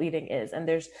emotional eating is. And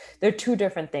they're two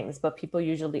different things, but people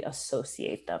usually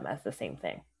associate them as the same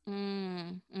thing.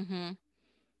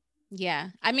 Yeah.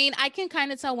 I mean, I can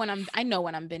kind of tell I know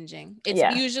when I'm binging.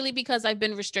 It's usually because I've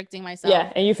been restricting myself.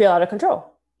 Yeah. And you feel out of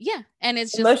control. Yeah. And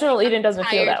it's just emotional eating doesn't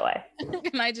feel that way.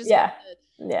 And I just,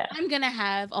 I'm going to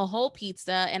have a whole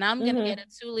pizza and I'm going to get a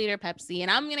 2-liter Pepsi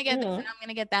and I'm going to get this and I'm going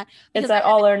to get that. It's that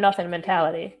all or nothing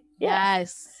mentality.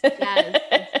 Yes.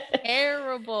 It's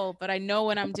terrible, but I know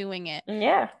when I'm doing it.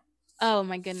 Yeah. Oh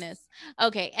my goodness.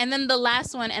 Okay. And then the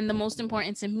last one and the most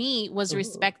important to me was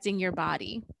respecting your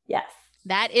body. Yes.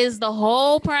 That is the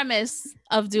whole premise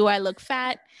of Do I Look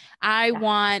Fat? I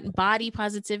want body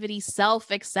positivity,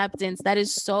 self-acceptance. That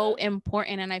is so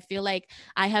important. And I feel like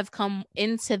I have come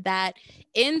into that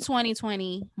in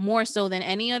 2020 more so than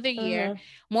any other year,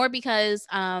 more because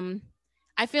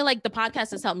I feel like the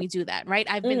podcast has helped me do that, right?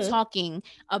 I've been talking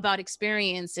about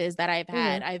experiences that I've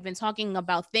had. I've been talking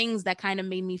about things that kind of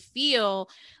made me feel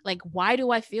like, why do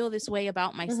I feel this way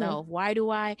about myself? Why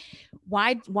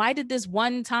did this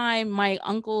one time my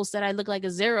uncle said I look like a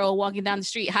zero walking down the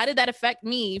street? How did that affect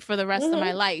me for the rest of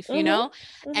my life? You know?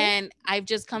 And I've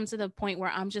just come to the point where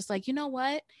I'm just like, you know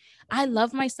what? I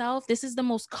love myself. This is the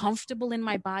most comfortable in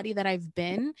my body that I've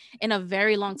been in a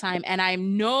very long time. And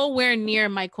I'm nowhere near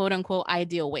my quote unquote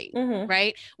ideal weight,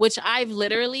 right? Which I've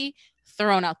literally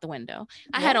thrown out the window.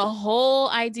 I had a whole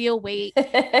ideal weight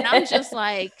and I'm just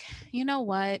like, you know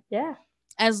what? Yeah.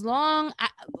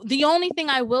 The only thing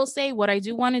I will say, what I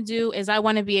do want to do is I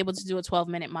want to be able to do a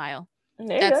 12-minute mile.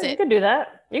 That's it. You can do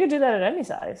that. You can do that at any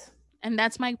size. And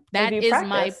that is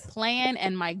my plan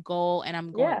and my goal, and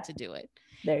I'm going to do it.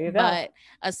 There you go. But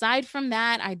aside from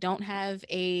that, I don't have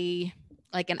an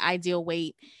ideal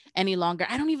weight any longer.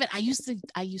 I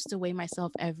used to weigh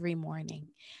myself every morning.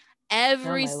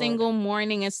 Every single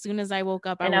morning as soon as I woke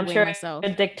up, I would weigh myself.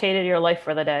 It dictated your life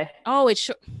for the day. Oh, it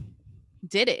sure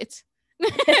did it.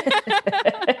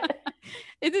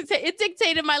 It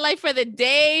dictated my life for the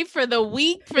day, for the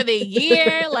week, for the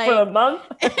year, like for a month.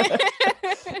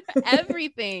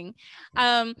 Everything.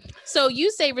 So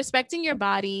you say respecting your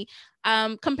body,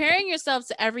 comparing yourself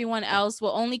to everyone else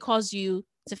will only cause you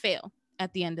to fail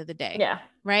at the end of the day. Yeah.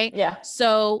 Right? Yeah.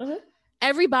 So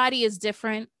everybody is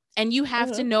different and you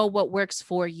have to know what works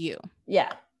for you.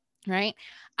 Yeah. Right.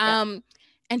 And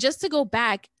just to go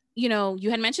back, you know,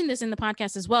 you had mentioned this in the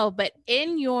podcast as well, but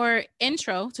in your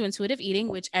intro to intuitive eating,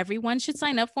 which everyone should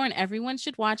sign up for and everyone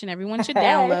should watch and everyone should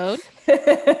download,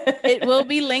 it will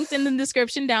be linked in the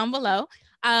description down below.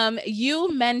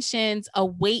 You mentioned a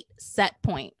weight set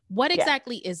point. What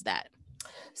exactly is that?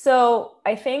 So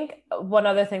I think one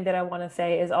other thing that I want to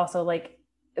say is also like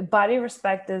body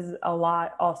respect is a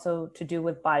lot also to do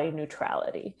with body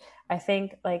neutrality. I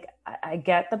think like I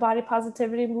get the body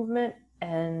positivity movement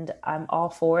and I'm all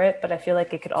for it, but I feel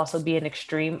like it could also be an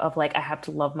extreme of like, I have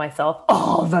to love myself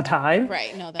all the time.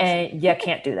 Right. No, and you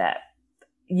can't do that.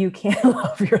 You can't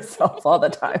love yourself all the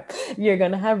time. You're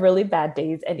going to have really bad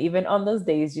days. And even on those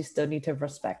days, you still need to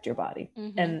respect your body.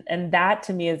 Mm-hmm. And that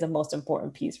to me is the most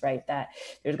important piece, right? That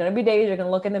there's going to be days you're going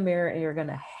to look in the mirror and you're going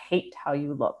to hate how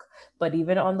you look. But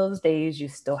even on those days, you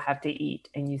still have to eat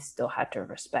and you still have to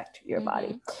respect your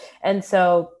body. And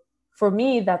so for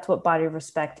me, that's what body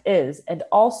respect is. And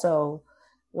also,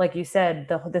 like you said,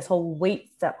 this whole weight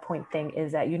set point thing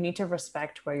is that you need to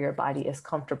respect where your body is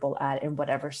comfortable at in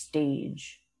whatever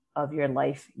stage of your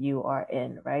life you are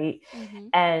in, right?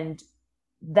 And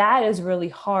that is really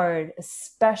hard,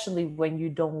 especially when you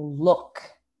don't look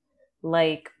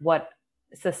like what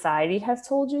society has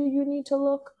told you need to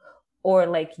look, or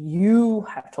like you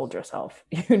have told yourself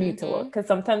you need to look. Because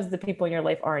sometimes the people in your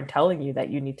life aren't telling you that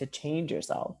you need to change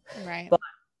yourself, right? But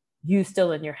you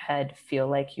still in your head feel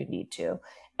like you need to.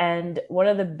 And one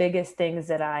of the biggest things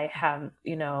that I have,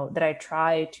 you know, that I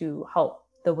try to help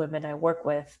the women I work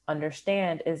with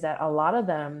understand is that a lot of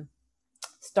them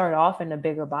start off in a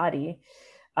bigger body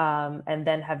and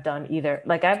then have done either,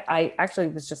 like I actually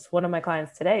was just one of my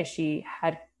clients today. She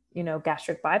had, you know,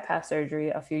 gastric bypass surgery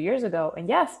a few years ago. And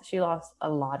yes, she lost a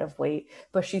lot of weight,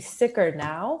 but she's sicker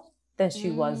now than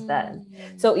she was then.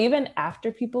 So even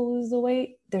after people lose the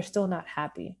weight, they're still not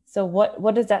happy. So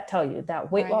what does that tell you?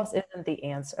 That weight loss isn't the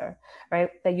answer,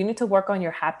 right? That you need to work on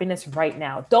your happiness right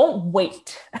now. Don't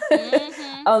wait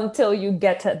until you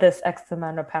get to this X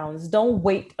amount of pounds. Don't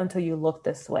wait until you look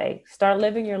this way. Start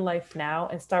living your life now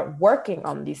and start working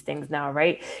on these things now,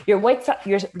 right? Your weight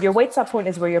set point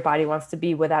is where your body wants to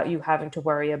be without you having to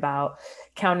worry about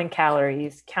counting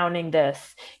calories, counting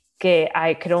this. Okay,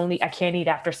 I can't eat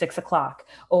after 6 o'clock,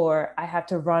 or I have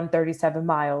to run 37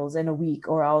 miles in a week,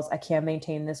 or else I can't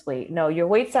maintain this weight. No, your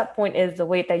weight set point is the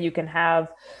weight that you can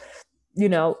have, you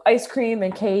know, ice cream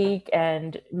and cake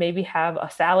and maybe have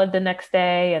a salad the next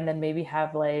day. And then maybe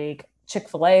have like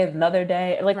Chick-fil-A another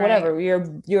day, like whatever.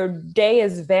 Your day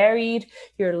is varied.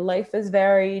 Your life is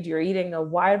varied. You're eating a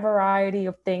wide variety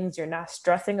of things. You're not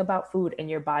stressing about food and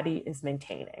your body is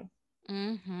maintaining.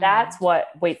 That's what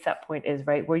weight set point is,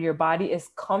 right? Where your body is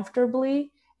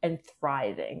comfortably and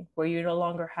thriving, where you no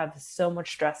longer have so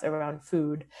much stress around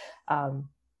food.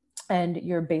 And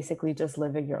you're basically just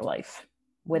living your life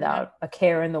without a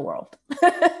care in the world,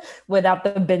 without the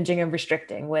binging and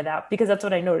restricting, because that's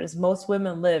what I noticed. Most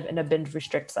women live in a binge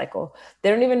restrict cycle. They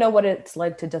don't even know what it's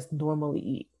like to just normally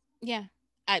eat. Yeah.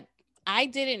 I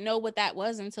didn't know what that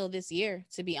was until this year,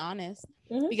 to be honest,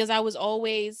 because I was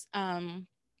always,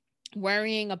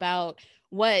 worrying about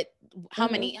how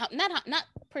many, not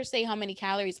per se how many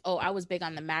calories. Oh, I was big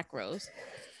on the macros.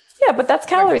 Yeah, but that's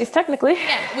calories technically.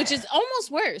 Yeah, which is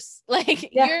almost worse. Like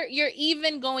you're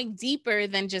even going deeper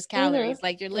than just calories.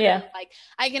 Like you're literally like,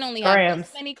 I can only have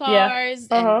this many carbs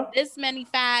and this many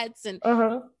fats and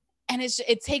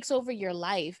it takes over your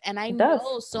life. And I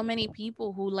know so many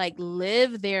people who like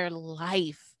live their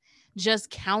life just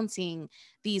counting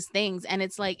these things, and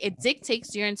it's like it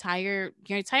dictates your entire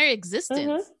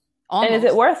existence. And is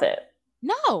it worth it?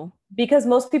 No, because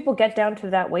most people get down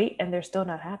to that weight and they're still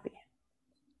not happy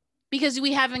because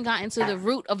we haven't gotten to the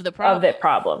root of the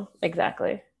problem.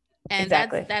 Exactly. And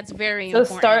that's very important.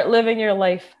 So start living your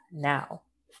life now.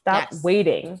 Stop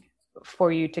waiting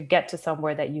for you to get to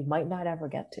somewhere that you might not ever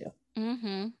get to.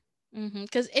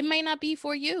 Because it may not be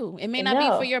for you. It may not be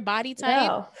for your body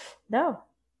type. No.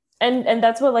 And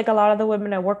that's what like a lot of the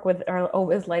women I work with are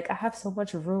always like, I have so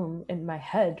much room in my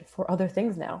head for other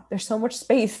things now. There's so much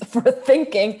space for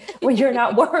thinking when you're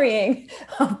not worrying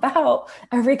about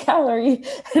every calorie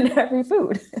in every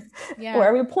food or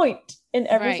every point in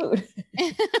every food.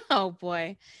 Oh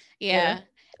boy. Yeah.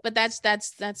 But that's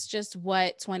just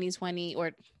what 2020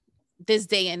 or this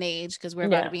day and age, because we're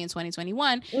about to be in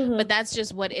 2021, but that's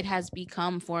just what it has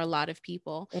become for a lot of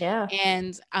people.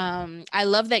 And I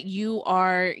love that you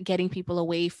are getting people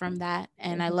away from that,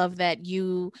 and I love that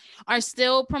you are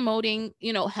still promoting,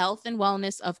 you know, health and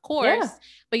wellness, of course,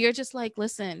 but you're just like,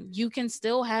 listen, you can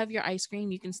still have your ice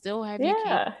cream, you can still have your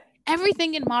cake,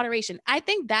 everything in moderation. I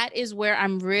think that is where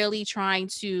I'm really trying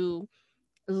to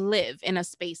live in a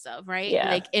space of, right? Yeah.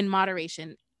 Like in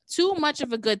moderation. Too much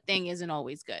of a good thing isn't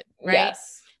always good, right?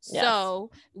 Yes.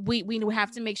 So we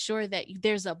have to make sure that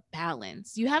there's a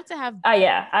balance. You have to have.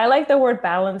 Yeah, I like the word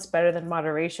balance better than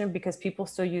moderation because people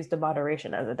still use the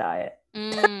moderation as a diet.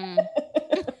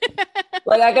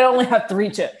 Like I can only have 3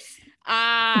 chips.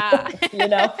 You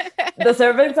know, the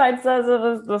serving size says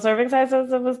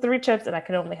it was 3 chips, and I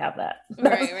can only have that.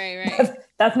 Right.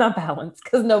 That's not balanced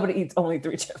because nobody eats only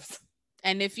 3 chips.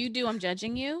 And if you do, I'm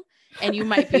judging you, and you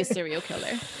might be a serial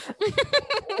killer.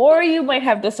 Or you might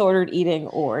have disordered eating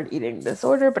or an eating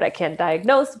disorder, but I can't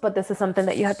diagnose. But this is something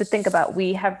that you have to think about.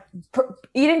 We have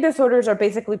eating disorders are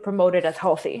basically promoted as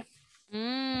healthy.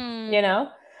 You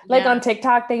know, like on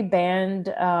TikTok, they banned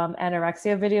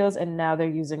anorexia videos, and now they're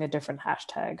using a different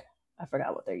hashtag. I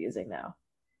forgot what they're using now.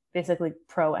 Basically,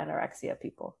 pro anorexia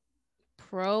people.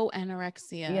 Pro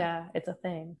anorexia. Yeah, it's a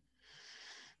thing.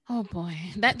 Oh boy,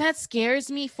 that scares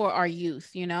me for our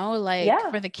youth, you know, like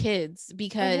for the kids,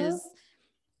 because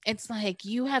it's like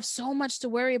you have so much to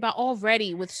worry about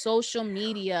already with social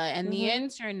media and the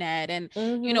internet and,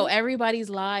 you know, everybody's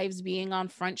lives being on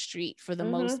Front Street for the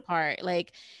most part.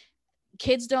 Like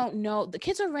kids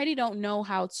already don't know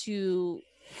how to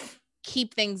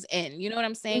keep things in, you know what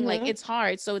I'm saying? Like it's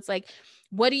hard. So it's like,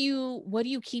 what do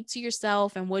you keep to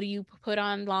yourself and what do you put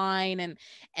online?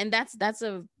 And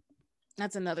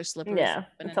that's another slippery. Yeah,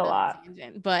 it's a lot.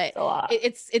 Tangent, but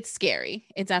it's scary.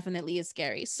 It definitely is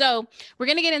scary. So we're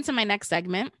gonna get into my next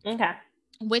segment. Okay.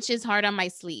 Which is Heart on My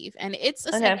Sleeve. And it's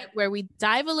a segment where we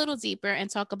dive a little deeper and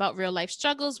talk about real life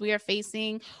struggles we are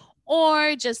facing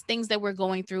or just things that we're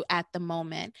going through at the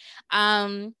moment.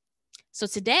 So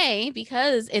today,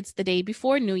 because it's the day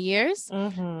before New Year's,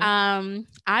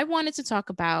 I wanted to talk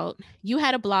about, you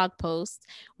had a blog post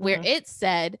where it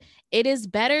said, it is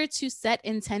better to set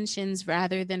intentions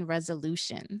rather than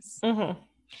resolutions.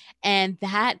 And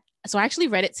so I actually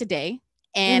read it today.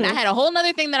 And I had a whole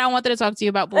nother thing that I wanted to talk to you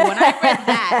about. But when I read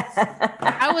that,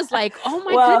 I was like, oh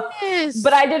my goodness.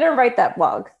 But I didn't write that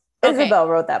blog. Isabel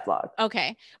wrote that blog.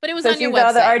 Okay. But it was on your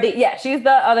website. She's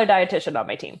the other dietitian on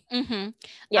my team.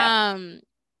 Yeah.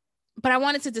 But I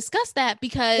wanted to discuss that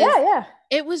because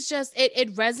it was just,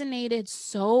 it resonated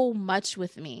so much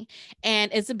with me.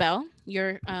 And Isabel,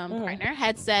 your partner,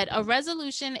 had said, a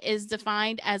resolution is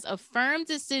defined as a firm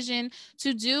decision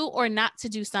to do or not to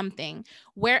do something,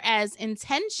 whereas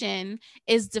intention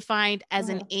is defined as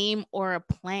an aim or a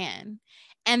plan.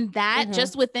 And that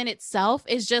just within itself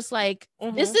is just like,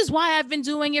 this is why I've been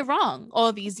doing it wrong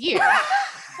all these years.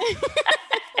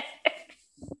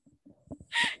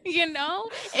 You know,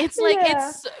 it's like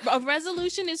it's a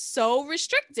resolution is so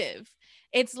restrictive.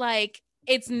 It's like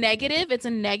it's negative. It's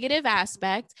a negative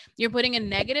aspect. You're putting a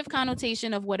negative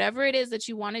connotation of whatever it is that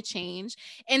you want to change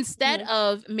instead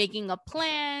of making a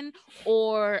plan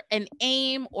or an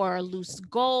aim or a loose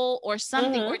goal or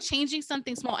something or changing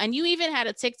something small. And you even had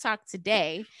a TikTok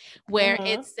today where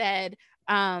it said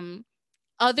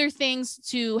other things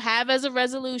to have as a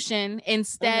resolution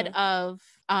instead of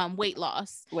weight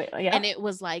loss. And it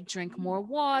was like, drink more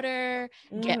water,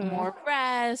 get more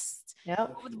rest.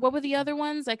 What were the other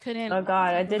ones? I couldn't. Oh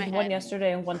God, I did one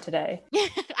yesterday and one today.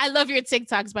 I love your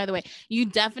TikToks, by the way. You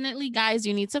definitely, guys,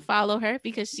 you need to follow her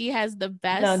because she has the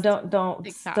best. No,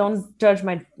 don't judge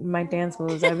my dance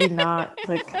moves. I mean, not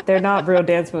like they're not real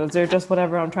dance moves. They're just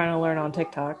whatever I'm trying to learn on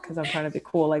TikTok because I'm trying to be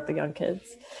cool like the young kids.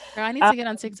 Girl, I need to get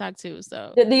on TikTok too.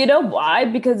 So do you know why?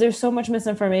 Because there's so much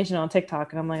misinformation on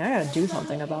TikTok, and I'm like, I gotta do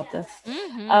something about this.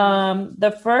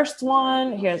 The first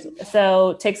one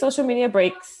so take social media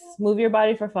breaks. Move your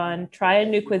body for fun, try a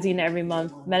new cuisine every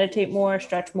month, meditate more,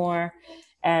 stretch more,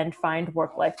 and find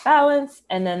work-life balance.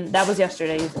 And then that was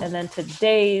yesterday's. And then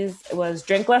today's was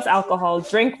drink less alcohol,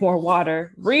 drink more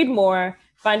water, read more,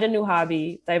 find a new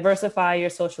hobby, diversify your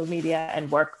social media,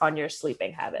 and work on your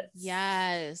sleeping habits.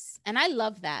 Yes. And I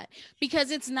love that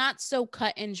because it's not so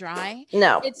cut and dry.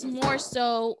 No. It's more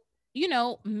so, you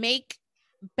know, make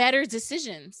better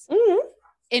decisions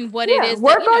in what it is.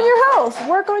 Work on your health.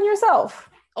 Work on yourself.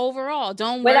 Overall,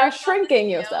 don't without shrinking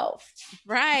yourself.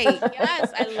 Right.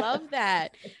 Yes, I love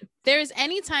that. There's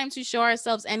any time to show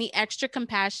ourselves any extra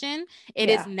compassion, it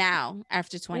is now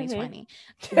after 2020.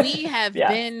 We have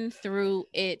been through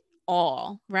it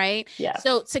all, right? Yeah.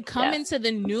 So to come into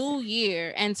the new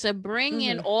year and to bring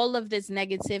in all of this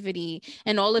negativity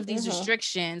and all of these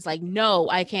restrictions, like, no,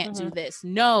 I can't do this.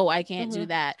 No, I can't do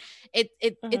that.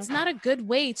 It's not a good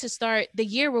way to start the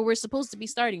year where we're supposed to be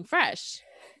starting fresh.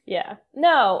 Yeah,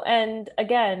 no. And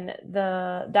again,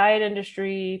 the diet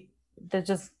industry, they're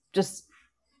just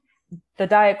the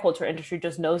diet culture industry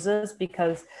just knows this,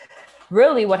 because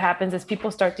really what happens is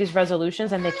people start these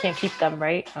resolutions and they can't keep them,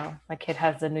 right? Oh, my kid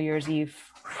has the New Year's Eve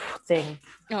thing.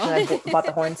 I bought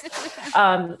the horns.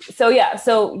 So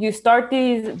you start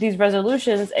these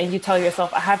resolutions and you tell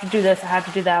yourself, I have to do this, I have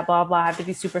to do that, blah, blah, I have to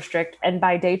be super strict. And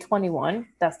by day 21,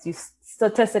 that's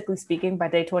statistically speaking, by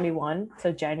day 21,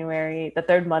 so January, the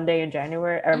third Monday in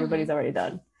January, everybody's already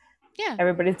done. Yeah.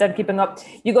 Everybody's done keeping up.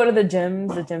 You go to the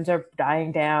gyms are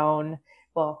dying down.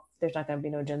 Well, there's not going to be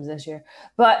no gyms this year,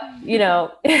 but you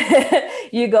go,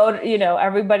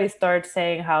 everybody starts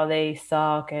saying how they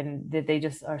suck and that they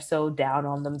just are so down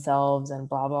on themselves and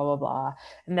blah, blah, blah, blah.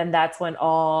 And then that's when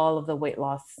all of the weight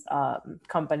loss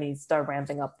companies start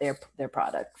ramping up their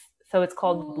products. So it's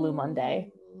called Blue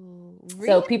Monday. Really?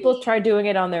 So people try doing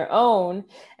it on their own.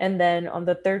 And then on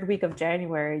the third week of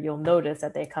January, you'll notice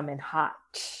that they come in hot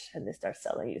and they start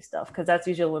selling you stuff. Because that's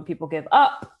usually when people give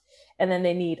up and then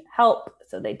they need help.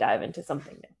 So they dive into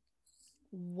something new.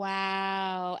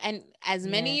 Wow. And as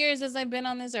many years as I've been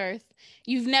on this earth,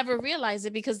 you've never realized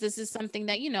it, because this is something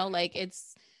that, like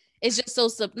it's just so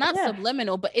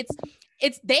subliminal, but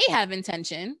they have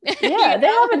intention. Yeah, they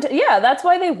haven't. Yeah, that's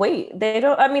why they wait. They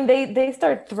don't. I mean, they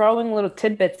start throwing little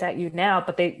tidbits at you now,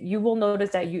 but you will notice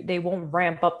that they won't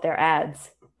ramp up their ads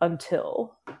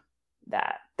until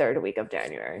that third week of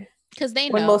January, because they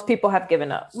know when most people have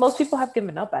given up. Most people have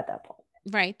given up at that point.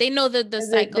 Right. They know the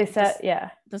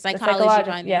psychology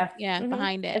behind it. Yeah,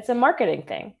 behind it. It's a marketing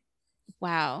thing.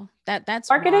 Wow. That's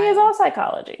marketing is all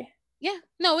psychology. Yeah.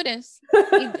 No, it is.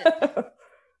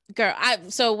 Girl,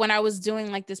 so when I was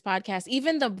doing like this podcast,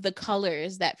 even the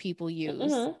colors that people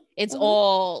use, it's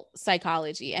all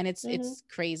psychology, and it's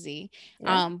crazy.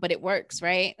 Yeah. But it works,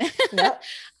 right? Yep.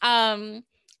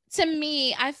 To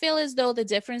me, I feel as though the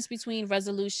difference between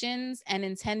resolutions and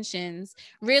intentions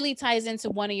really ties into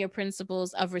one of your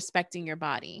principles of respecting your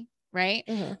body, right?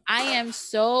 I am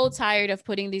so tired of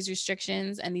putting these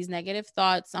restrictions and these negative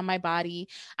thoughts on my body.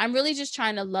 I'm really just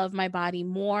trying to love my body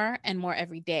more and more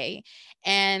every day.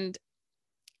 And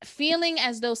feeling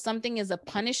as though something is a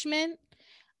punishment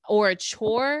or a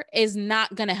chore is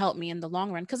not going to help me in the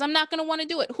long run, because I'm not going to want to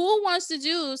do it. Who wants to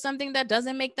do something that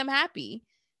doesn't make them happy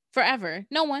forever?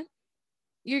 No one.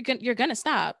 You're going to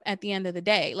stop at the end of the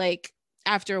day. Like,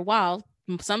 after a while,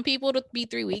 some people it'll be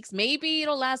 3 weeks, maybe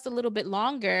it'll last a little bit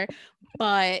longer,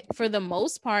 but for the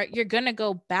most part, you're going to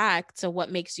go back to what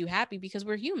makes you happy, because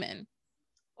we're human.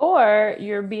 Or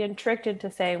you're being tricked into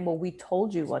saying, well, we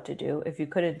told you what to do. If you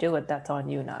couldn't do it, that's on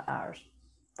you, not ours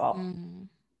fault.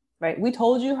 Right? We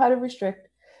told you how to restrict.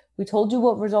 We told you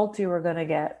what results you were going to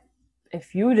get.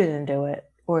 If you didn't do it,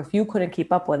 or if you couldn't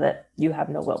keep up with it, you have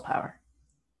no willpower.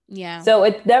 Yeah. So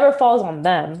it never falls on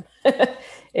them.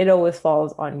 It always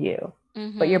falls on you.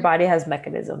 But your body has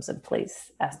mechanisms in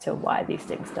place as to why these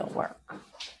things don't work.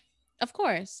 Of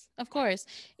course.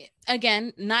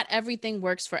 Again, not everything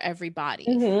works for everybody.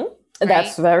 Right?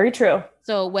 That's very true.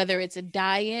 So whether it's a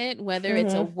diet, whether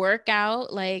it's a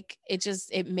workout, like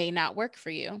it may not work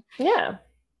for you. Yeah.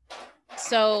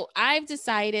 So I've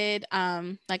decided,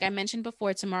 like I mentioned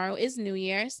before, tomorrow is New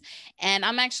Year's, and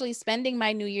I'm actually spending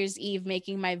my New Year's Eve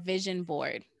making my vision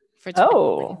board for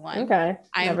 2021. Oh, okay.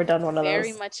 I've never done one of those. I'm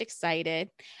very much excited.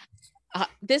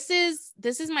 This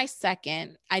is my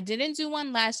second. I didn't do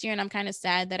one last year, and I'm kind of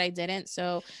sad that I didn't.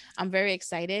 So I'm very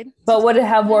excited. But would it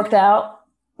have worked out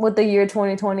what the year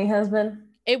 2020 has been?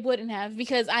 It wouldn't have,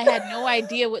 because I had no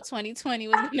idea what 2020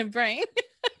 was going to bring.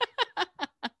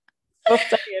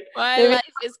 My life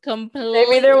is completely.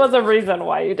 Maybe there was a reason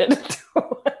why you didn't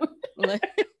do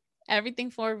it. Everything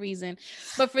for a reason.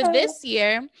 But for this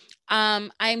year, I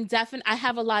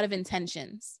have a lot of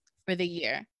intentions for the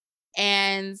year.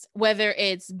 And whether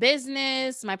it's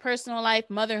business, my personal life,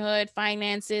 motherhood,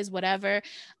 finances, whatever,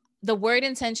 the word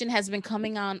intention has been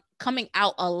coming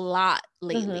out a lot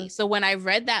lately. So when I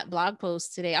read that blog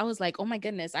post today, I was like, oh my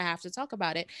goodness, I have to talk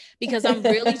about it, because I'm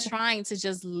really trying to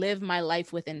just live my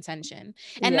life with intention,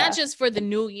 and not just for the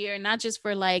new year, not just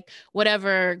for like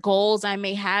whatever goals I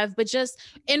may have, but just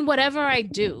in whatever I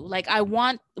do. Like, I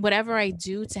want whatever I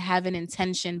do to have an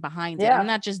intention behind it. I'm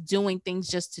not just doing things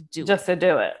just to do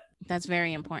it. That's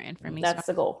very important for me. That's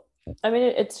the goal. I mean,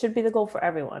 it should be the goal for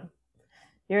everyone.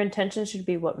 Your intention should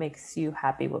be what makes you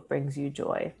happy, what brings you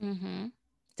joy.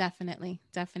 Definitely.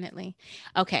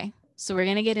 Okay, so we're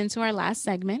going to get into our last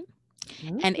segment,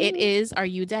 and it is, Are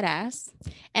You Dead Ass?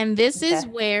 And this is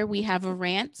where we have a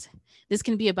rant. This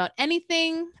can be about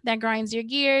anything that grinds your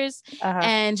gears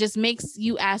and just makes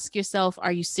you ask yourself,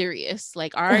 are you serious?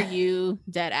 Like, are you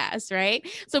dead ass, right?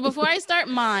 So before I start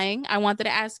mine, I wanted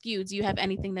to ask you, do you have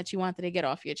anything that you wanted to get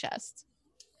off your chest?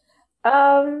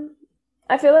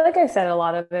 I feel like I said a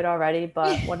lot of it already,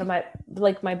 but one of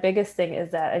my biggest thing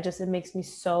is that it makes me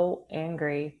so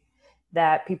angry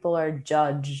that people are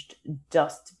judged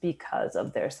just because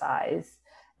of their size,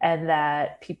 and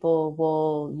that people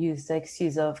will use the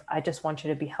excuse of, I just want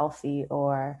you to be healthy,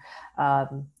 or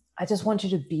I just want you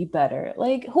to be better.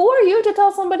 Like, who are you to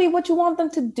tell somebody what you want them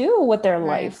to do with their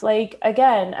life? Like,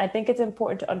 again, I think it's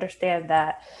important to understand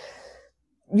that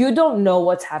you don't know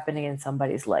what's happening in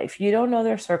somebody's life. You don't know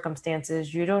their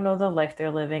circumstances. You don't know the life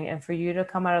they're living. And for you to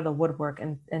come out of the woodwork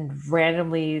and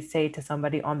randomly say to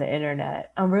somebody on the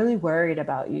internet, I'm really worried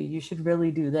about you. You should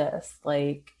really do this.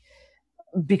 Like,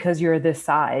 because you're this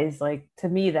size. Like, to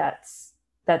me, that's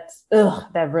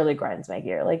that really grinds my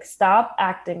gear. Like, stop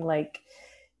acting like,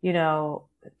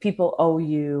 people owe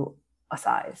you a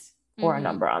size or a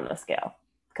number on the scale,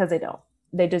 because they don't.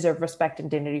 They deserve respect and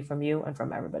dignity from you and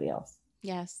from everybody else.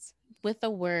 Yes. With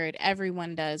a word,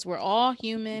 everyone does. We're all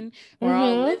human. We're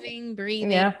all living,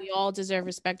 breathing. Yeah. We all deserve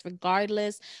respect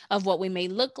regardless of what we may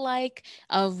look like,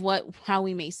 of how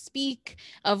we may speak,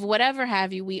 of whatever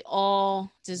have you. We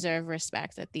all deserve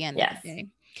respect at the end of the day.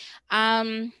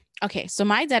 Okay, so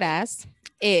my dead ass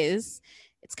is,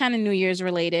 it's kind of New Year's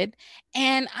related,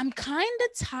 and I'm kind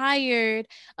of tired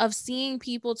of seeing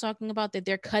people talking about that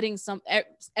they're cutting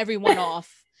everyone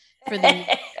off for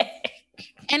the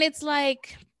and it's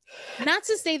like, not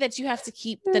to say that you have to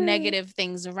keep the negative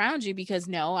things around you, because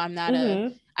no, I'm not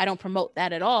I don't promote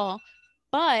that at all.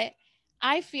 But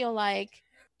I feel like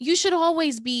you should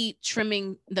always be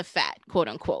trimming the fat, quote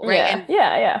unquote, right?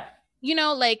 Yeah.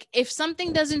 And like, if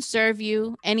something doesn't serve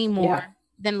you anymore,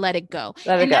 then let it go.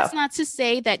 That's not to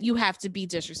say that you have to be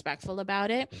disrespectful about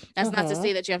it. That's not to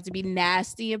say that you have to be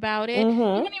nasty about it. You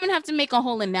don't even have to make a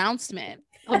whole announcement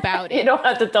about it. You don't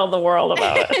have to tell the world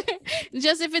about it.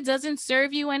 Just if it doesn't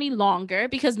serve you any longer,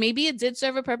 because maybe it did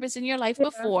serve a purpose in your life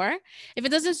before. If it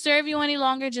doesn't serve you any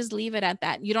longer, just leave it at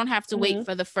that. You don't have to wait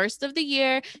for the first of the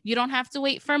year. You don't have to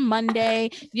wait for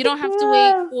Monday. You don't have to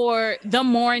wait for the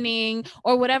morning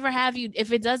or whatever have you.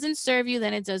 If it doesn't serve you,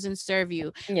 then it doesn't serve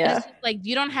you. Yeah. It's just like,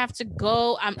 you don't have to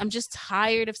go. I'm just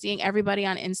tired of seeing everybody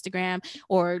on Instagram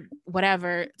or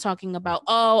whatever talking about,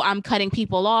 oh, I'm cutting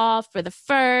people off for the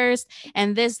first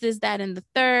and this, that, and the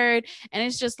third. And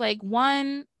it's just like,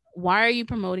 one, why are you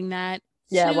promoting that?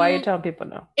 Yeah, why are you telling people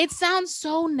no? It sounds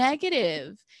so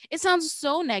negative.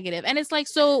 And it's like,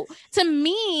 so to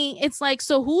me, it's like,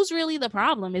 so who's really the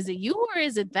problem? Is it you or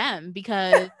is it them?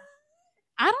 Because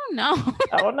I don't know.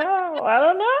 I don't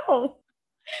know.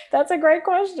 That's a great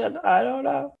question. I don't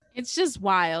know. It's just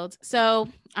wild. So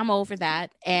I'm over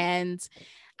that. And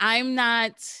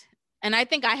I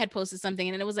think I had posted something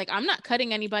and it was like, I'm not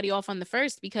cutting anybody off on the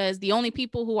first, because the only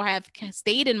people who have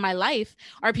stayed in my life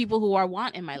are people who I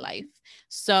want in my life.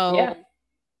 So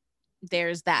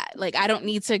there's that. Like, I don't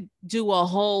need to do a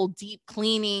whole deep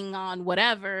cleaning on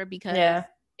whatever, because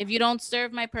if you don't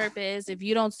serve my purpose, if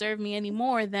you don't serve me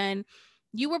anymore, then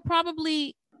you were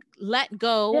probably let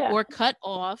go or cut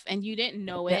off and you didn't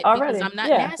know it already. Because I'm not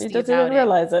nasty about it. You just didn't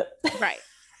realize it. Right.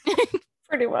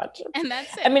 Pretty much. And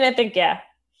that's it. I mean, I think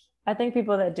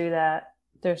people that do that,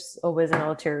 there's always an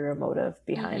ulterior motive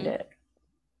behind it.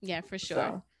 Yeah, for sure.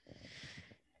 So.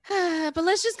 But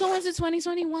let's just go into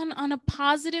 2021 on a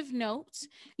positive note,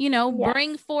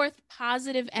 bring forth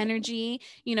positive energy,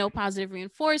 positive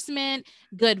reinforcement,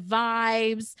 good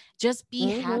vibes, just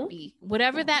be happy.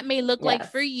 Whatever that may look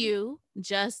like for you,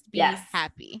 just be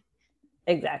happy.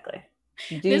 Exactly.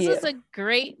 This was a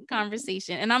great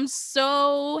conversation, and I'm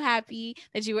so happy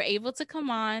that you were able to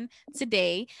come on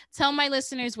today. Tell my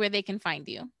listeners where they can find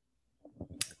you.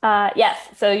 Yes.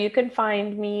 So you can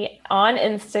find me on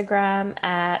Instagram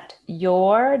at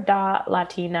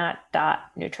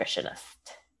your.latina.nutritionist.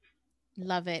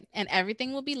 Love it. And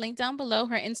everything will be linked down below,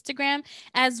 her Instagram,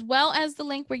 as well as the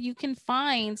link where you can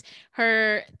find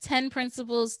her 10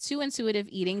 principles to intuitive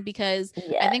eating, because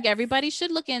I think everybody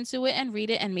should look into it and read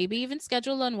it, and maybe even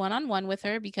schedule a one-on-one with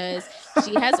her, because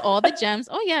she has all the gems.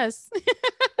 Oh, yes.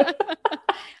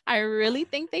 I really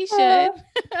think they should.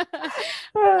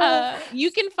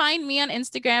 You can find me on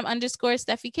Instagram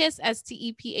 _SteffiKiss,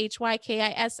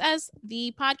 STEPHYKISS.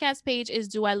 The podcast page is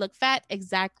Do I Look Fat?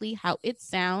 Exactly how it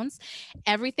sounds.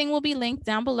 Everything will be linked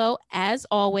down below as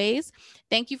always.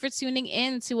 Thank you for tuning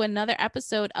in to another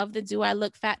episode of the Do I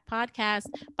Look Fat podcast.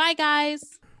 Bye,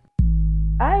 guys.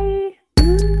 Bye.